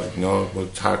بوده و اینا با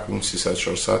ترکمن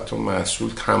 300-400 تا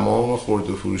محصول تمام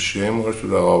خرده فروشی ما رو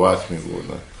تو رقابت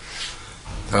می‌بردن.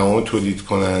 تمام تولید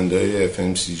کننده‌های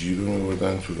FMCG رو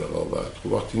می‌بردن تو رقابت.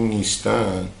 خب وقتی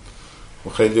نیستن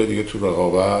خب خیلی دیگه تو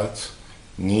رقابت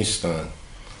نیستن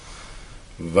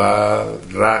و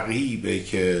رقیبه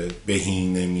که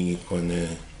بهینه میکنه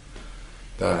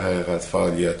در حقیقت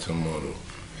فعالیت ما رو.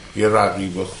 یه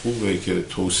رقیب خوبه که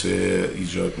توسعه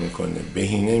ایجاد میکنه،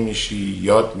 بهینه میشی،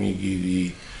 یاد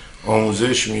میگیری،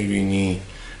 آموزش میبینی،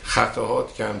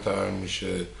 خطاهات کمتر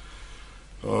میشه.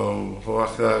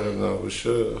 وقتی رقیب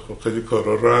نباشه خب خیلی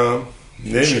کارا رو هم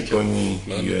نمی کنی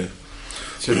دیگه،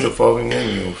 چه اتفاقی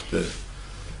نمیفته.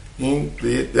 این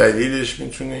دلیلش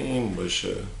میتونه این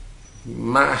باشه.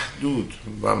 محدود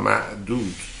و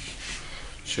معدود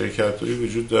شرکت‌هایی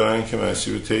وجود دارن که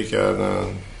مسیر رو طی کردن،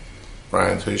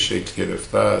 برندهای شکل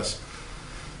گرفته است،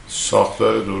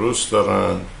 ساختار درست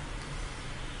دارن،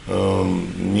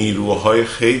 نیروهای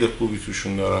خیلی خوبی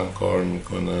توشون دارن کار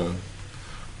میکنن،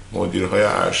 مدیرهای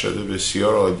ارشد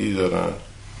بسیار عالی دارن.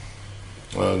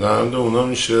 در مورد اونا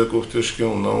میشه گفتش که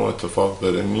اونا اتفاق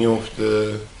داره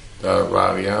میفته. در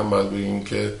بقیه هم باید بگیم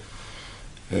که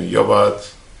یا باید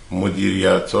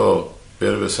مدیریت ها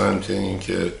بره به سمت این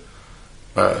که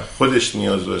خودش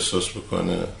نیاز رو احساس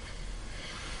بکنه،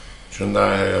 چون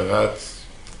در حقیقت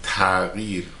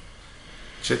تغییر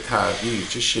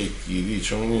چه شکل‌گیری،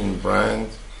 چون این برند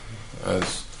از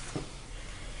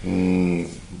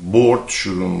بورد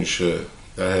شروع میشه.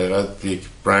 در حقیقت یک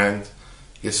برند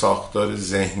یه ساختار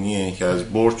ذهنیه که از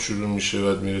بورد شروع میشه،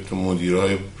 بعد میره تو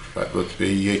مدیرهای رتبه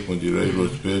 1، مدیرهای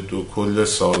رتبه 2، کل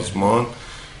سازمان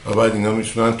و بعد اینا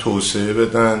میتونن توسعه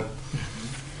بدن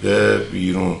به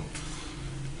بیرون.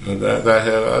 در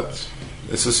حقیقت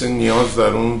احساس نیاز در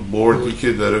اون بوردی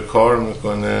که داره کار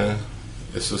میکنه،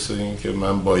 احساس این که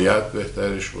من باید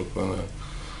بهترش بکنم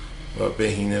و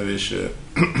بهینه بشه،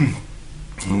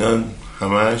 اینا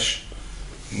همش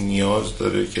نیاز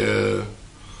داره که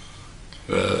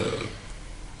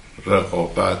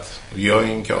رقابت یا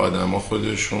این که آدم ها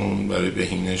خودشون برای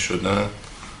بهینه شدن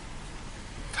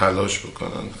تلاش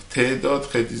بکنن. تعداد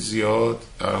خیلی زیاد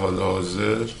در حال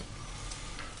حاضر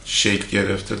شکل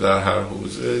گرفته در هر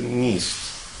حوزه نیست،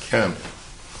 کم.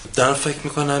 دارم فکر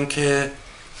میکنم که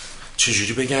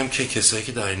چجوری بگم که کسایی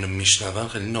که در اینو میشنون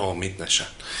خیلی ناامید نشن.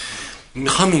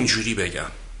 میخوام اینجوری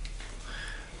بگم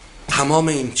تمام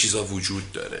این چیزا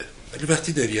وجود داره، ولی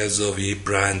وقتی داری از زاویه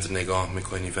برند نگاه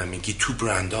میکنی و میگی تو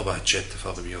برندها باید چه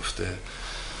اتفاقی بیفته،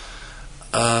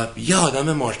 یه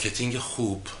آدم مارکتینگ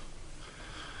خوب،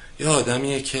 یه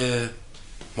آدمیه که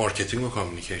مارکتینگ و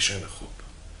کامیونیکیشن خوب،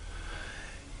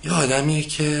 یه آدمیه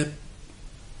که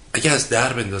اگه از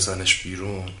در بندازنش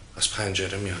بیرون از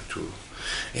پنجره میاد تو،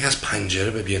 اگه از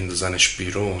پنجره بیندازنش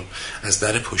بیرون از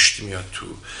در پشتی میاد تو،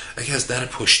 اگه از در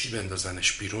پشتی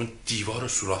بندازنش بیرون دیوار رو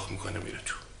سوراخ میکنه میره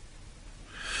تو.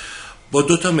 با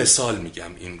 2 مثال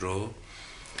میگم این رو.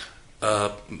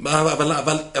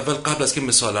 اول قبل از که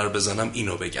مثال رو بزنم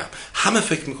اینو بگم، همه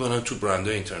فکر میکنن تو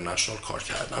برندهای اینترنشنال کار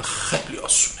کردن خیلی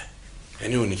آسونه.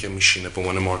 یعنی اونی که میشینه به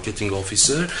عنوان مارکتینگ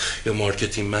آفیسر یا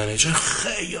مارکتینگ منیجر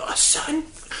خیلی آسان،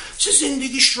 چه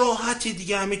زندگیش راحته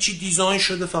دیگه، همه چی دیزاین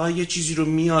شده، فقط یه چیزی رو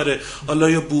میاره، حالا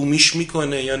یا بومیش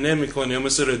میکنه یا نمیکنه، یا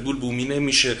مثل ردبول بومی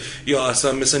نمیشه، یا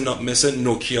اصلا مثل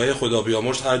نوکیای خدا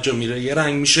بیامرز هر جا میره یه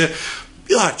رنگ میشه،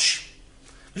 یا هرچی.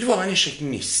 ولی واقعا این شکل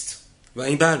نیست و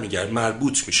این برمیگرد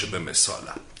مربوط میشه به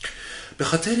مثالم. به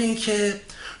خاطر اینکه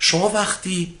شما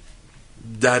وقتی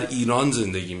در ایران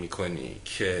زندگی میکنی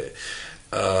که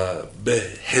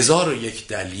به 1001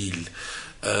 دلیل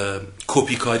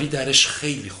کپیکاری درش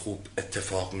خیلی خوب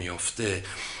اتفاق میفته،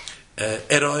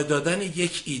 ارائه دادن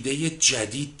یک ایده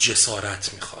جدید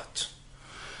جسارت میخواد،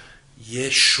 یه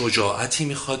شجاعتی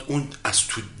میخواد، اون از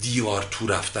تو دیوار تو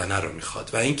رفتنه رو میخواد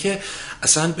و اینکه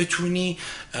اصلا بتونی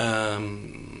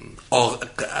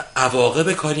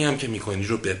عواقب کاری هم که میکنی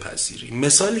رو بپذیری.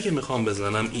 مثالی که میخوام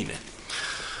بزنم اینه.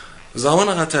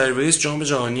 زمان قطر ایرویز جام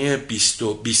جهانی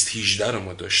 2018 رو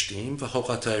ما داشتیم و خب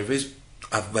قطر ایرویز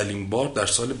اولین بار در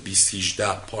سال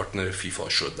 2018 پارتنر فیفا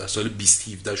شد. در سال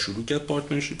 2017 شروع کرد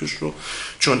پارتنرشیپش رو،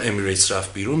 چون امیریتس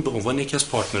رفت بیرون به عنوان یکی از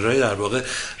پارتنرهای در واقع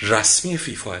رسمی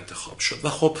فیفا انتخاب شد و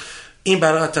خب این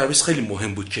برای قطر ایرویز خیلی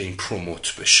مهم بود که این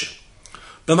پروموت بشه.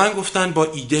 به من گفتن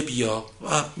با ایده بیا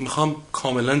و میخوام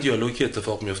کاملا دیالوگی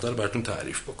اتفاق میفته رو براتون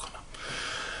تعریف بکنم.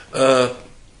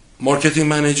 مارکتینگ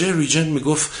منیجر ریجن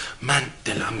میگفت من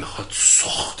دلم میخواد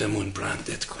ساختمون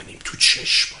برندت کنیم، تو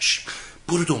چشم باشیم،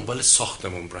 برو دنبال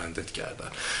ساختمون برندت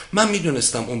کردن. من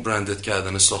میدونستم اون برندت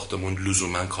کردن ساختمون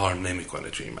لزوما کار نمیکنه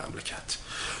توی این مملکت،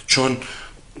 چون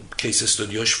کیس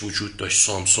استودیاش وجود داشت.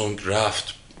 سامسونگ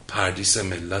رفت پردیس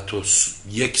ملت و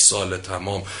 1 سال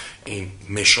تمام این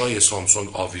مشای سامسونگ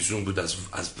آویزون بود، از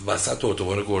وسط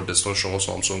اتوبان گردستان شما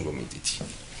سامسونگ رو میدیدی.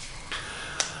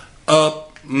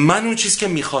 من اون چیز که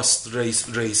میخواست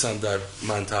رئیسم در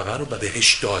منطقه رو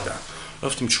بهش دادم.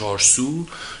 رفتیم 4 سو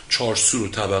رو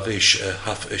طبقه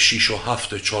 6 و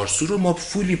 7 4 سو رو ما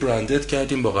فولی برندد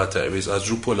کردیم با قطر ایرویز. از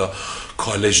رو پلا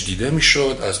کالج دیده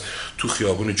میشد، از تو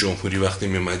خیابون جمهوری وقتی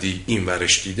میومدی این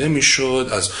ورش دیده میشد،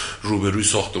 از روبروی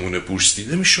ساختمون بورس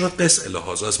دیده میشد، قص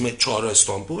الهاز از 4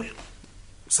 استانبول.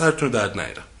 سرتون درد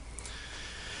نیارم.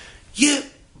 یه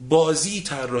بازی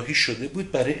طراحی شده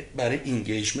بود برای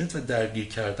اینگیجمنت و درگیر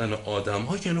کردن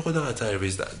آدم‌ها که خود قطر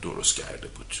ایرویز درست کرده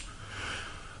بود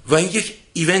و این یک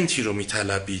ایونتی رو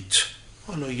میطلبید.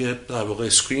 حالا یه در واقع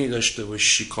اسکرینی داشته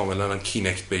باشی، کاملا هم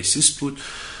کینکت بیسیس بود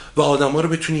و آدم‌ها رو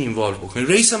بتونی اینوالو بکنی.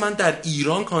 رئیس من در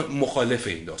ایران مخالف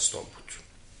این داستان بود،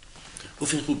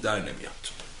 گفت این خوب در نمیاد.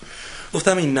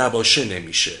 گفتم این نباشه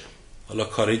نمیشه. حالا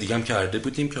کارهای دیگه هم کرده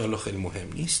بودیم که حالا خیلی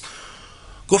مهم نیست.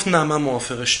 گفت نه من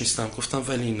موافقش نیستم. گفتم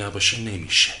ولی این نباشه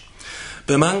نمیشه.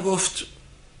 به من گفت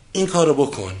این کارو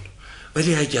بکن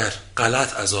ولی اگر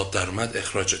غلط عذاب در اومد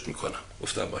اخراجت میکنم.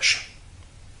 گفتم باشه.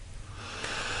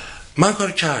 من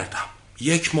کار کردم.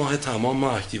 1 ماه تمام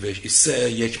ما اکتیویشن،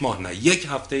 1 ماه نه 1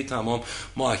 هفته تمام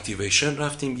ما اکتیویشن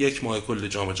رفتیم. 1 ماه کل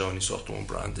جام جهانی ساختمون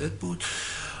برندد بود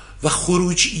و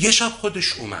خروجی یه شب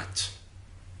خودش اومد.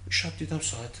 شب دیدم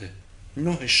ساعت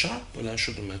 9 شب بلند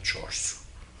شد اومد 4 سو.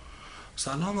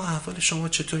 سلام و احوال شما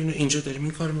چطور؟ اینو اینجا داریم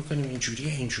این کار میکنیم،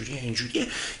 اینجوریه.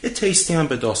 یه تیستی هم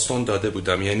به داستان داده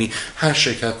بودم، یعنی هر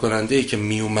شرکت کننده ای که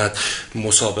میومد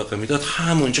مسابقه میداد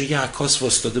همونجا یه عکاس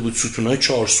واسطاده بود. ستونای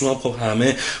 4 سو هم خب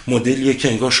همه مدلیه که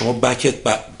انگار شما بکت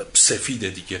سفیده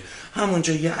دیگه.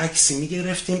 همونجا یه عکسی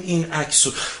میگرفتیم، این عکس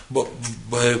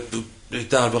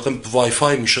در واقع وای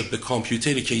فای میشد به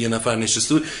کامپیوتری که یه نفر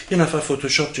نشسته بود، یه نفر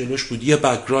فتوشاپ جلوش بود، یه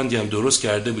بک‌گراندی هم درست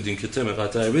کرده بودیم که تم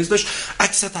قطر ایرویز داشت.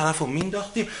 عکس طرفو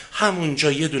مینداختیم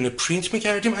همونجا، یه دونه پرینت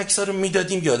میکردیم، عکس رو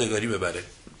میدادیم یادگاری ببره.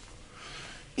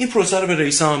 این پروسه رو به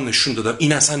رئیسم هم نشون دادم.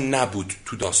 این اصلا نبود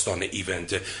تو داستان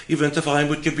ایونت فقط این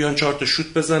بود که بیان 4 تا شوت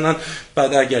بزنن،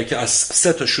 بعد اگر که از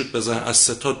 3 تا شوت بزنن از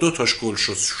 3 تا 2 تاش گل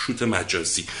شد، شوت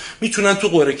مجازی، میتونن تو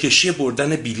قرعه کشی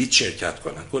بردن بلیط شرکت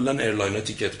کنن. کلا ایرلاین‌ها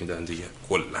تیکت میدن دیگه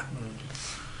کلا.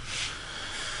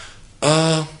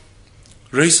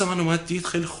 رئیس من اومد دید،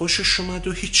 خیلی خوشش اومد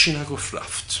و هیچی نگفت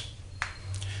رفت.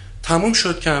 تموم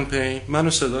شد کمپین،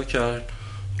 منو صدا کرد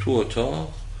تو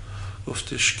اتاق،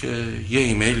 گفتش که یه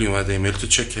ایمیلی اومده، ایمیل تو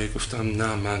چک کردی؟ گفتم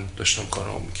نه من داشتم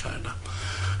کارامو میکردم.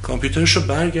 کامپیوترشو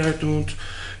برگردوند،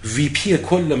 وی پی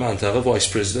کل منطقه، وایس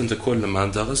پرزیدنت کل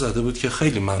منطقه زده بود که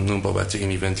خیلی ممنون بابت این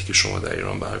ایونتی که شما در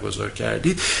ایران برگزار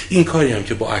کردید، این کاری هم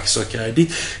که با عکس‌ها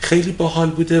کردید خیلی باحال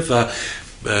بوده و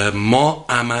ما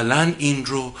عملاً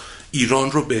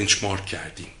ایران رو بنچمارک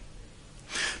کردیم.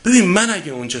 ببین من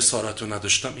اگه اون جسارت رو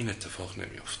نداشتم این اتفاق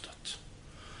نمیافتاد.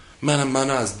 من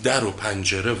از در و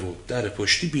پنجره و در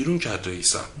پشتی بیرون کرد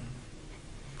رئیسم.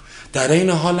 در این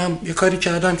حالم یه کاری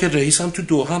کردم که رئیسم تو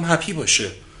دوحه هپی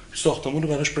باشه، ساختمون رو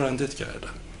براش برندد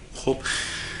کردم. خب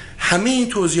همه این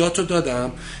توضیحات رو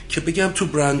دادم که بگم تو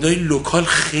برندهای لوکال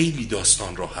خیلی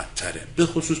داستان راحت تره، به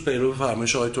خصوص پیرو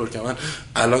فرمایش آقای ترکمن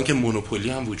الان که مونوپولی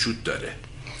هم وجود داره.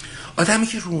 آدمی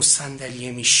که رو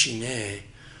صندلیه میشینه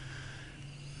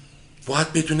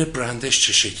باید بدونه برندش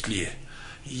چه شکلیه.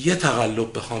 یه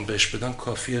تقلب بخوام بهش بدم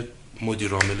کافیه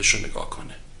مدیر عاملش رو نگاه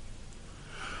کنه.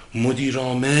 مدیر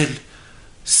عامل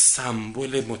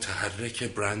سمبل متحرک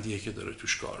برندیه که داره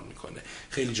توش کار میکنه.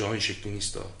 خیلی جاها این شکلی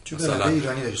نیست. مثلا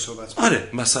ایرانی داری صحبت کنی. آره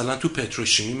مثلا تو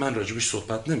پتروشیمی من راجبش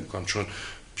صحبت نمیکنم چون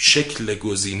شکل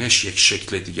گزینش یک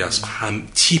شکل دیگه است. هم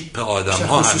تیپ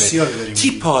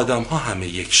آدم ها همه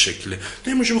یک شکله.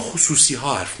 در مورد خصوصی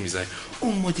ها حرف میزنیم.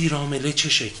 اون مدیر عامله چه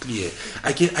شکلیه؟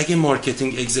 اگه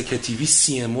مارکتینگ اگزیکیتیوی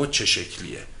سی ام او چه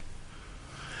شکلیه؟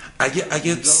 اگه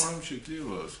هم شکلی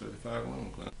واسه فرق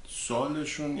نمیکنه.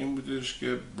 سوالشون این بودش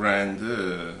که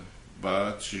برنده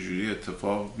باید چجوری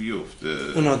اتفاق بیفته.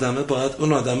 اون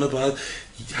آدمه باید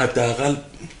حداقل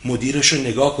مدیرش رو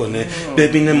نگاه کنه،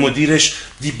 ببینه مدیرش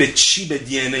به چی به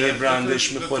دی ان ای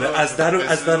برندش میخوره، از در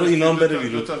رو اینا هم بره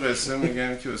بیرون. دو تا قصه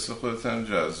میگم که واسه خودت هم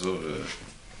جذابه.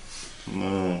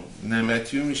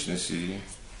 نعمتی رو میشناسی؟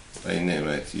 این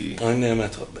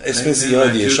نعمت اسم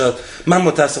زیادیه. شاید من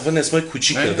متاسفانه اسمای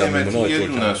کوچیک دادم میمونه. یه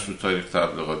دونه از تو تاریخ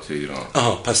تبلیغات ایران.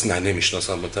 پس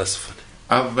نمیشناسم متاسفانه.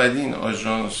 اولین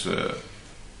آژانس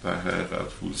در حقیقت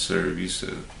فول سرویس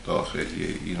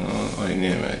داخلی ایران آقای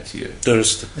نعمتیه.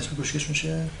 درسته. اسم گوشکش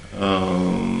میشه؟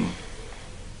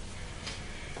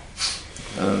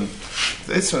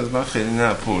 اسم از من خیلی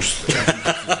نپرست.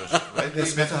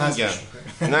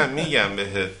 میگم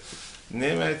بهت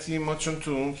نعمتی. ما چون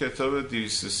تو اون کتاب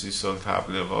 230 سال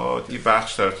تبلیغات یه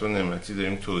بخش در تو نعمتی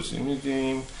داریم توضیح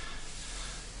میدیم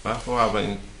و خب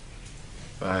اولین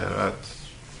در حقیقت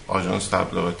آژانس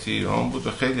تبلیغاتی ایران بود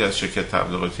و خیلی از شرکت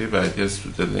تبلیغاتی بعدی از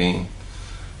تو دل این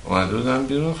اومده بودن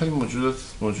بیرون. خیلی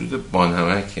موجود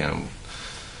بانمکی هم بود.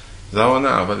 زبان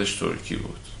اولش ترکی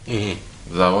بود،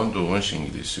 زبان دومش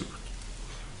انگلیسی بود،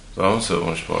 زبان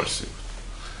سومش فارسی بود.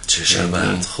 چه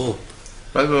شبت خوب.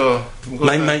 بعد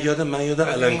من یادم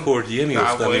الان کوردیه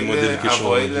میافتم این مدلی که شما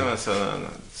اوایل مثلا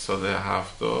سال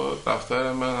 70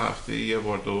 دفتر من هفته یه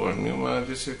بار دو بار میومد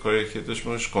یه کاری که داشت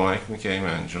منش کمک میکنیم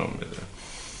انجام بده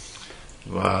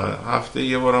و هفته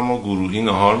یه بار ما گروهی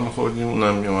نهار میخوردیم.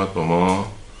 اونم میومد با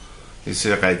ما، یه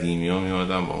سری قدیمی ها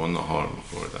میومدن با ما نهار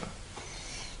میخوردن.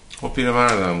 خب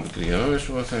پیرمردم بود دیگه. من بهش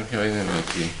گفتم که آقای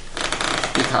نعمتی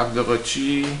یه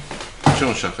تبلیغاتی چه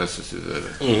مشخصاتی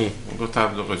داره؟ گفت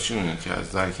تبلیغاتی اونه که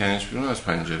از درکنش بیرون از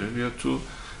پنجره بیاد تو،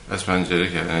 از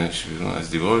پنجره کردنش بیرون از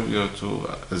دیوار بیاد تو،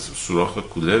 از سوراخ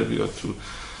کولر بیاد تو.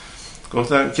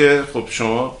 گفتم که خب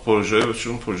شما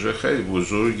پروژه خیلی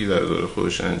بزرگی در دوره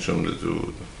خودش انجام داده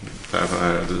بود. طرف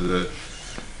قرارداد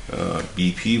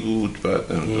بی پی بود.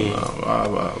 بعد نمیدونم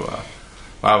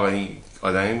و این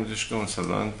آدمی بودش که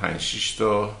مثلا 5-6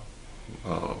 تا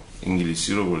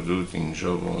انگلیسی رو برده بود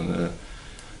اینجا به عنوان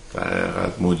در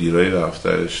حقیقت مدیرای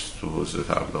دفترش تو حوزه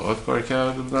تبلیغات کار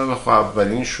کرده بودن و خب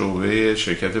اولین شعبه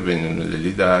شرکت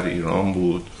بین‌المللی در ایران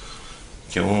بود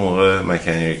که اون موقع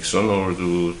مکن اریکسون آورد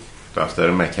بود،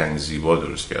 دفتر مکن زیبا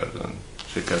درست کردن،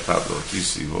 شرکت تبلیغاتی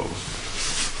زیبا بود.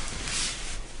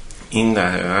 این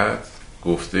در حقیقت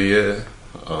گفته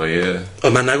آقای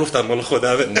من نگفتم مال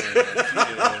خودمه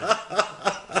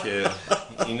که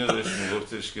اینو داشت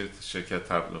میگفتش که شرکت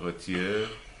تبلیغاتیه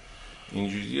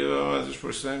اینجوریه و من ازش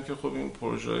پرسیدم که خب این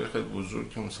پروژه های خیلی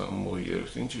بزرگ که مثلا موقع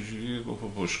گرفتین چجوریه؟ گفت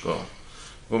پشتکار.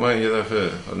 گفت من یه دفعه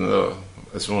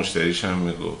اسم مشتریش هم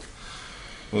میگفت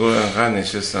انقدر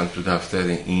نشستم تو دفتر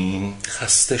این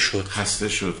خسته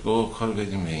شد. گفت کار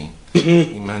بدیم به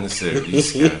این من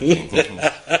سرویس کردیم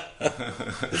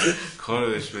کار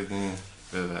بهش بدیم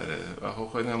ببره و خب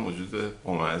خیلی هم موجود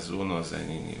بامزه و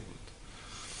نازنینی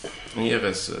بود. این یه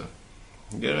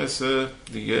قصه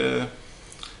دیگه.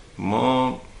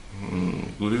 ما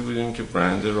گروهی بودیم که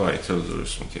برند رایتل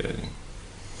درست میکردیم.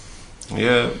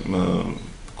 یه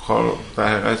کار در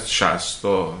حقیقت 60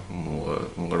 تا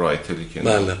موقع رایتلی که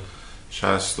بله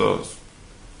 60 تا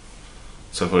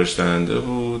سفارش دهنده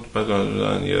بود. بعد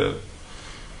دادن یه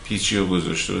پیچی رو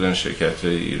گذاشته بودن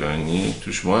شرکت‌های ایرانی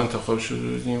توش، ما انتخاب شده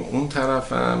بودیم. اون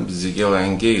طرف هم زیگل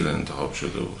انگیل انتخاب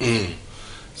شده بود.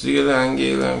 زیگل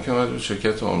انگیل هم که اومد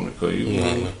شرکت آمریکایی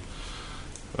بود.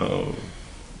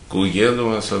 گوگل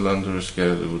رو مثلا درست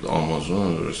کرده بود،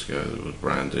 آمازون رو درست کرده بود،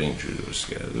 برند اینجوری درست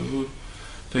کرده بود.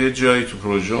 تا یه جایی تو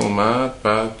پروژه اومد،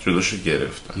 بعد جلوشو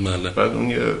گرفتن. بعد اون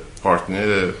یه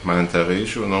پارتنر منطقه‌ای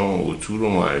شو نام اوتو رو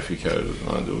معرفی کرده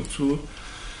بود. اوتو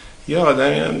یه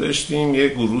آدمی هم داشتیم، یه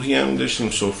گروهی هم داشتیم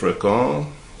سفرکان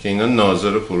که اینا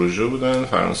ناظر پروژه بودن،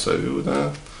 فرانسوی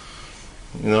بودن.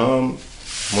 اینا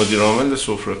مدیر عامل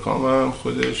سفرکان هم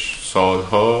خودش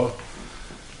سالها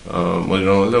مدیر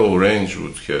عامل اورنج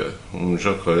بود که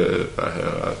اونجا کار به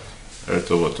حقیقت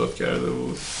ارتباطات کرده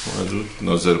بود، موجود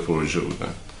ناظر پروژه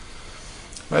بودن.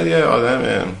 بعد یه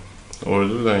آدم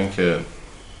آورده بودن که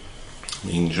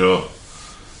اینجا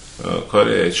کار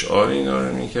اچ آر اینا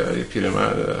رو میکرد، یه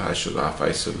پیرمرد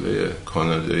 87 ساله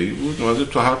کانادایی بود. اومده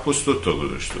تو هر پست 2 تا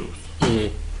گذاشته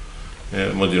بود.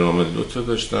 مدیر عامل 2 تا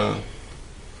داشتن،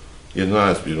 یه دونه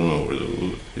از بیرون آورده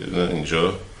بود، یه دونه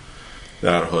اینجا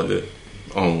در حال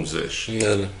آموزش.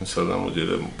 مثلا مدیر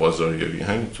بازاریابی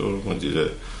همینطور، مدیر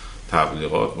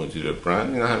تبلیغات، مدیر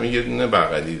برند، اینا همه یه دونه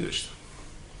بغلی داشتن.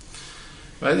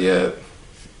 بعد یه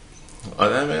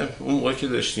آدم اون موقع که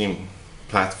داشتیم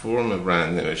پلتفرم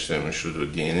برند نوشته میشد و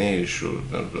دی ان ای شد،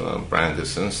 برند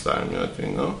اسنس در میاد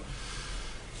اینا،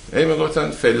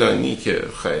 میگفتن فلانی که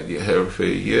خیلی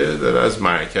حرفه‌ایه داره از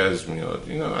مرکز میاد،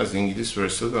 اینا از انگلیس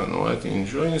فرستادن اومد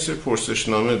اینجا. این سری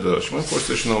پرسشنامه داشت، ما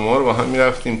پرسشنامه ها رو با هم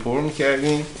میرفتیم پر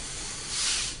میکردیم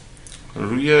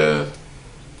روی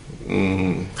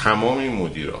تمام این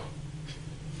مدیرا.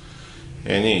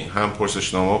 یعنی هم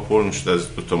پرسشنامه ها پر میشد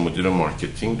از 2 تا مدیر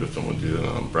مارکتینگ، 2 تا مدیر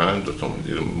برند، 2 تا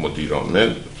مدیر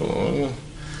عامل،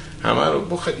 همه رو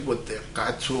با خیلی با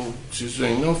دقت و چیز و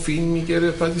اینا فیلم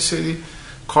میگرفت. بعد سری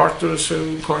کارت درست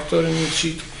کارت رو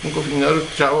میچید، میگفت اینا رو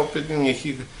جواب بدین.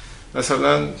 یکی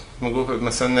مثلا میگفت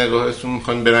مثلا نگاهتون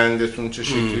میخواین برندتون چه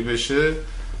شکلی بشه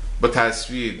با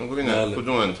تصویر، میگفت اینا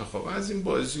کدوم انتخاب از این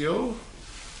بازی‌ها.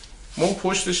 ما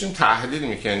پشتشیم تحلیل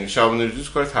میکنیم، شبانه روز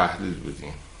کار تحلیل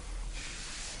بودیم.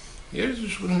 یه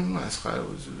روزش بودیم مسخره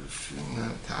بازی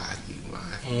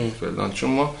تحلیل فلان، چون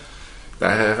ما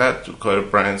در حقیقت تو کار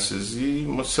برندسازی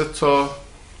ما 3 تا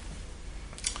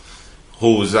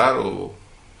حوزه رو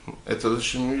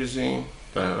اطلاعاتش میریزیم،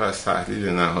 در حقیقت از تحلیل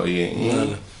نهایی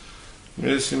این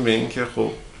میرسیم به این که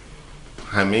خب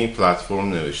همه این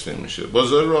پلتفرم نوشته میشه،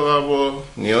 بازار رقبا،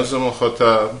 نیاز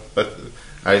مخاطب و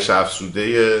ارزش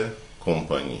افزوده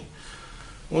کمپانی.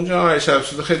 اونجا ارزش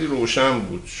افزوده خیلی روشن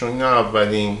بود، چون اینا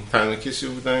اولین تنها کسی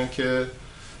بودن که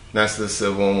نسل 3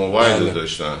 موبایل رو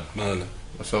داشتن.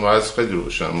 مثلا باز خیلی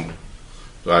روشن بود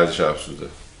تو ارزش افزوده.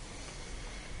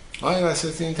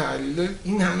 وسط این تحلیل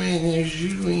این همه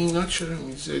انرژی رو اینا چرا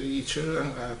میذاری؟ چرا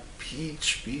انقدر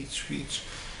پیچ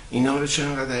اینا رو چرا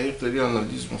انقدر دقیق داری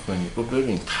آنالیز میکنی؟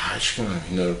 ببین پشت کنم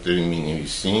اینا رو داریم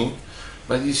مینویسیم،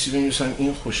 بعد یه چیزی بنویسم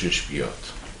این خوشش بیاد،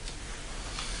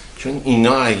 چون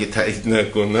اینا اگه تایید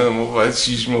نکنن ما باید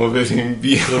 6 ماه بریم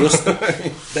بیام. درست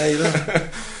دقیقا.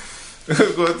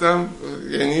 گفتم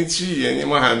یعنی چی؟ یعنی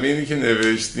ما همه اینی که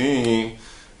نوشتیم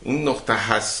اون نقطه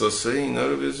حساسه اینا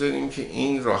رو بذاریم که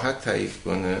این راحت تایید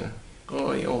کنه.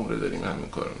 یه عمره داریم همین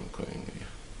کار رو میکنیم دیگه.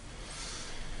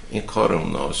 این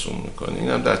کارمون آسون میکنه. این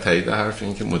هم در تایید حرف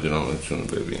این که مدیرامتون رو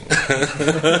ببین.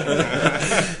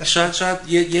 شاید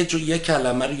یه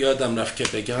کلمه رو یادم رفت که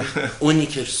بگم، اونی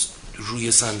که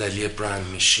روی صندلی برند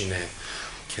میشینه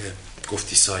که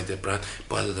گفتی ساید برند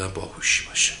باید آدم باهوشی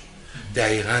باشه.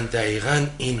 دقیقاً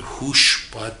این هوش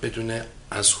باید بدونه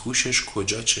از هوشش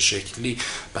کجا چه شکلی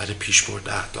برای پیشبرد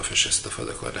اهدافش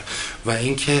استفاده کنه و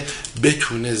اینکه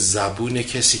بتونه زبون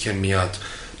کسی که میاد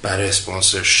برای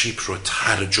اسپانسرشیپ رو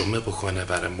ترجمه بکنه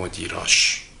برای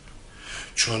مدیراش.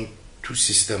 چون تو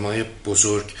سیستمای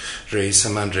بزرگ رئیس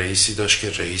من رئیسی داشت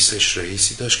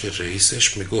که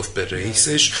رئیسش میگفت به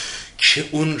رئیسش که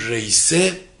اون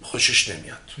رئیسه خوشش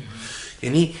نمیاد.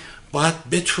 یعنی باید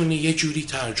بتونه یه جوری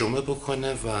ترجمه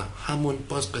بکنه و همون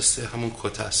باز قصه همون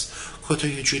کت است، کتا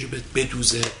یه جوری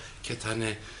بدوزه که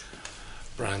تن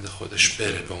برند خودش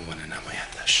بره به عنوان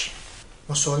نمایندش.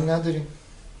 ما سوالی نداریم،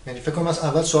 یعنی فکر کنم از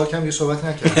اول سوال کم یه صحبت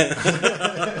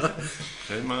نکردم.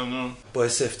 خیلی ممنون،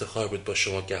 باعث افتخار بود با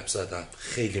شما گپ زدم.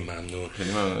 خیلی ممنون.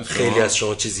 خیلی از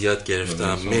شما چیزی یاد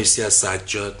گرفتم. مرسی از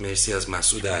سجاد، مرسی از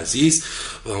مسعود عزیز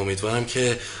و امیدوارم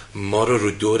که ما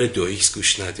رو دور 2x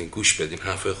گوش ندین، گوش بدین.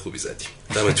 حرفای خوبی زدیم.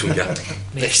 دمتون گرم.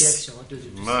 مرسی از شما دو.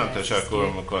 من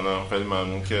تشکر میکنم، خیلی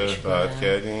ممنون که دعوت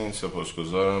کردین،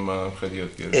 سپاسگزارم. منم خیلی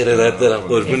یاد گرفتم. ارادت دارم،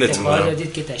 قربونتون برم.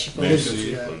 دادید که تشریف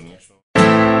آوردید.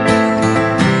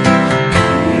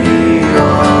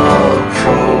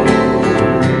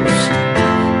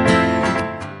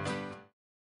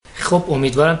 خب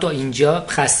امیدوارم تا اینجا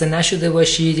خسته نشده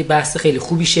باشید. یه بحث خیلی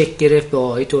خوبی شکل گرفت با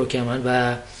آقای ترکمن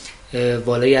و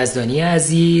والا یزدانی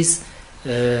عزیز.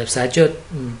 سجاد،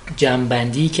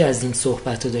 جمع‌بندی که از این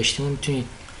صحبت رو داشتیم میتونید؟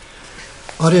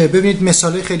 آره، ببینید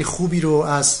مثالای خیلی خوبی رو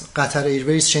از قطر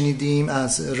ایرویز شنیدیم،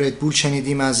 از ردبول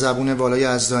شنیدیم، از زبون والا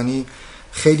یزدانی.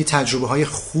 خیلی تجربه های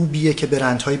خوبیه که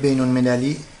برندهای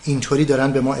بین‌المللی اینطوری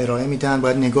دارن به ما ارائه میدن.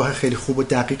 باید نگاه خیلی خوب و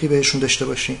دقیقی بهشون داشته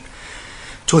باشیم.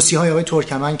 توصیه های آقای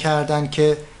ترکمن کردن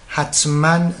که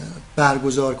حتما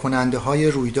برگزار کننده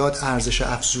های رویداد ارزش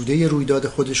افزوده رویداد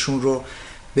خودشون رو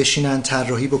بشینن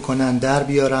طراحی بکنن، در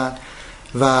بیارن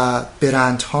و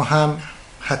برندها هم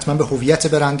حتما به هویت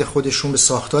برند خودشون، به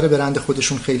ساختار برند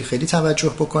خودشون خیلی خیلی توجه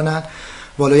بکنن.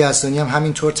 والا یزدانی هم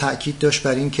همینطور تاکید داشت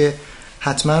بر این که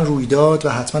حتما رویداد و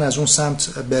حتما از اون سمت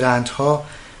برندها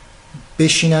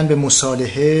بشینن به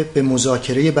مصالحه، به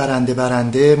مذاکره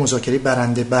مذاکره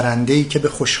برنده‌ای که به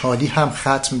خوشحالی هم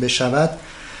ختم بشود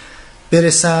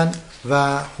برسن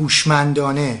و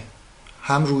هوشمندانه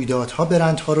هم رویدادها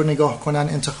برندها رو نگاه کنن،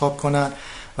 انتخاب کنن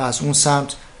و از اون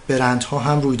سمت برندها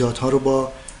هم رویدادها رو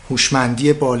با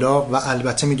هوشمندی بالا و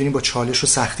البته میدونیم با چالش و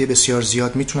سختی بسیار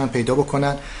زیاد میتونن پیدا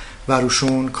بکنن و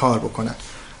روشون کار بکنن.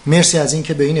 مرسی از این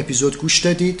که به این اپیزود گوش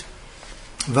دادید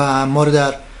و ما رو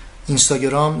در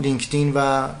اینستاگرام، لینکدین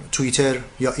و توییتر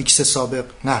یا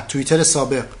توییتر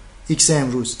سابق ایکس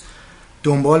امروز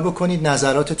دنبال بکنید.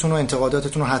 نظراتتون و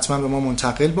انتقاداتتون رو حتما به ما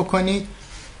منتقل بکنید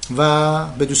و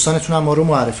به دوستانتون هم ما رو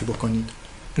معرفی بکنید.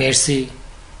 مرسی.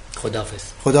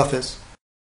 خداحافظ.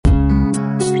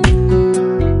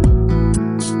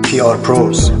 PR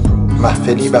پروز،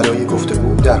 محفلی برای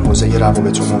گفتگو در حوزه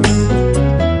روابط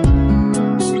عمومی.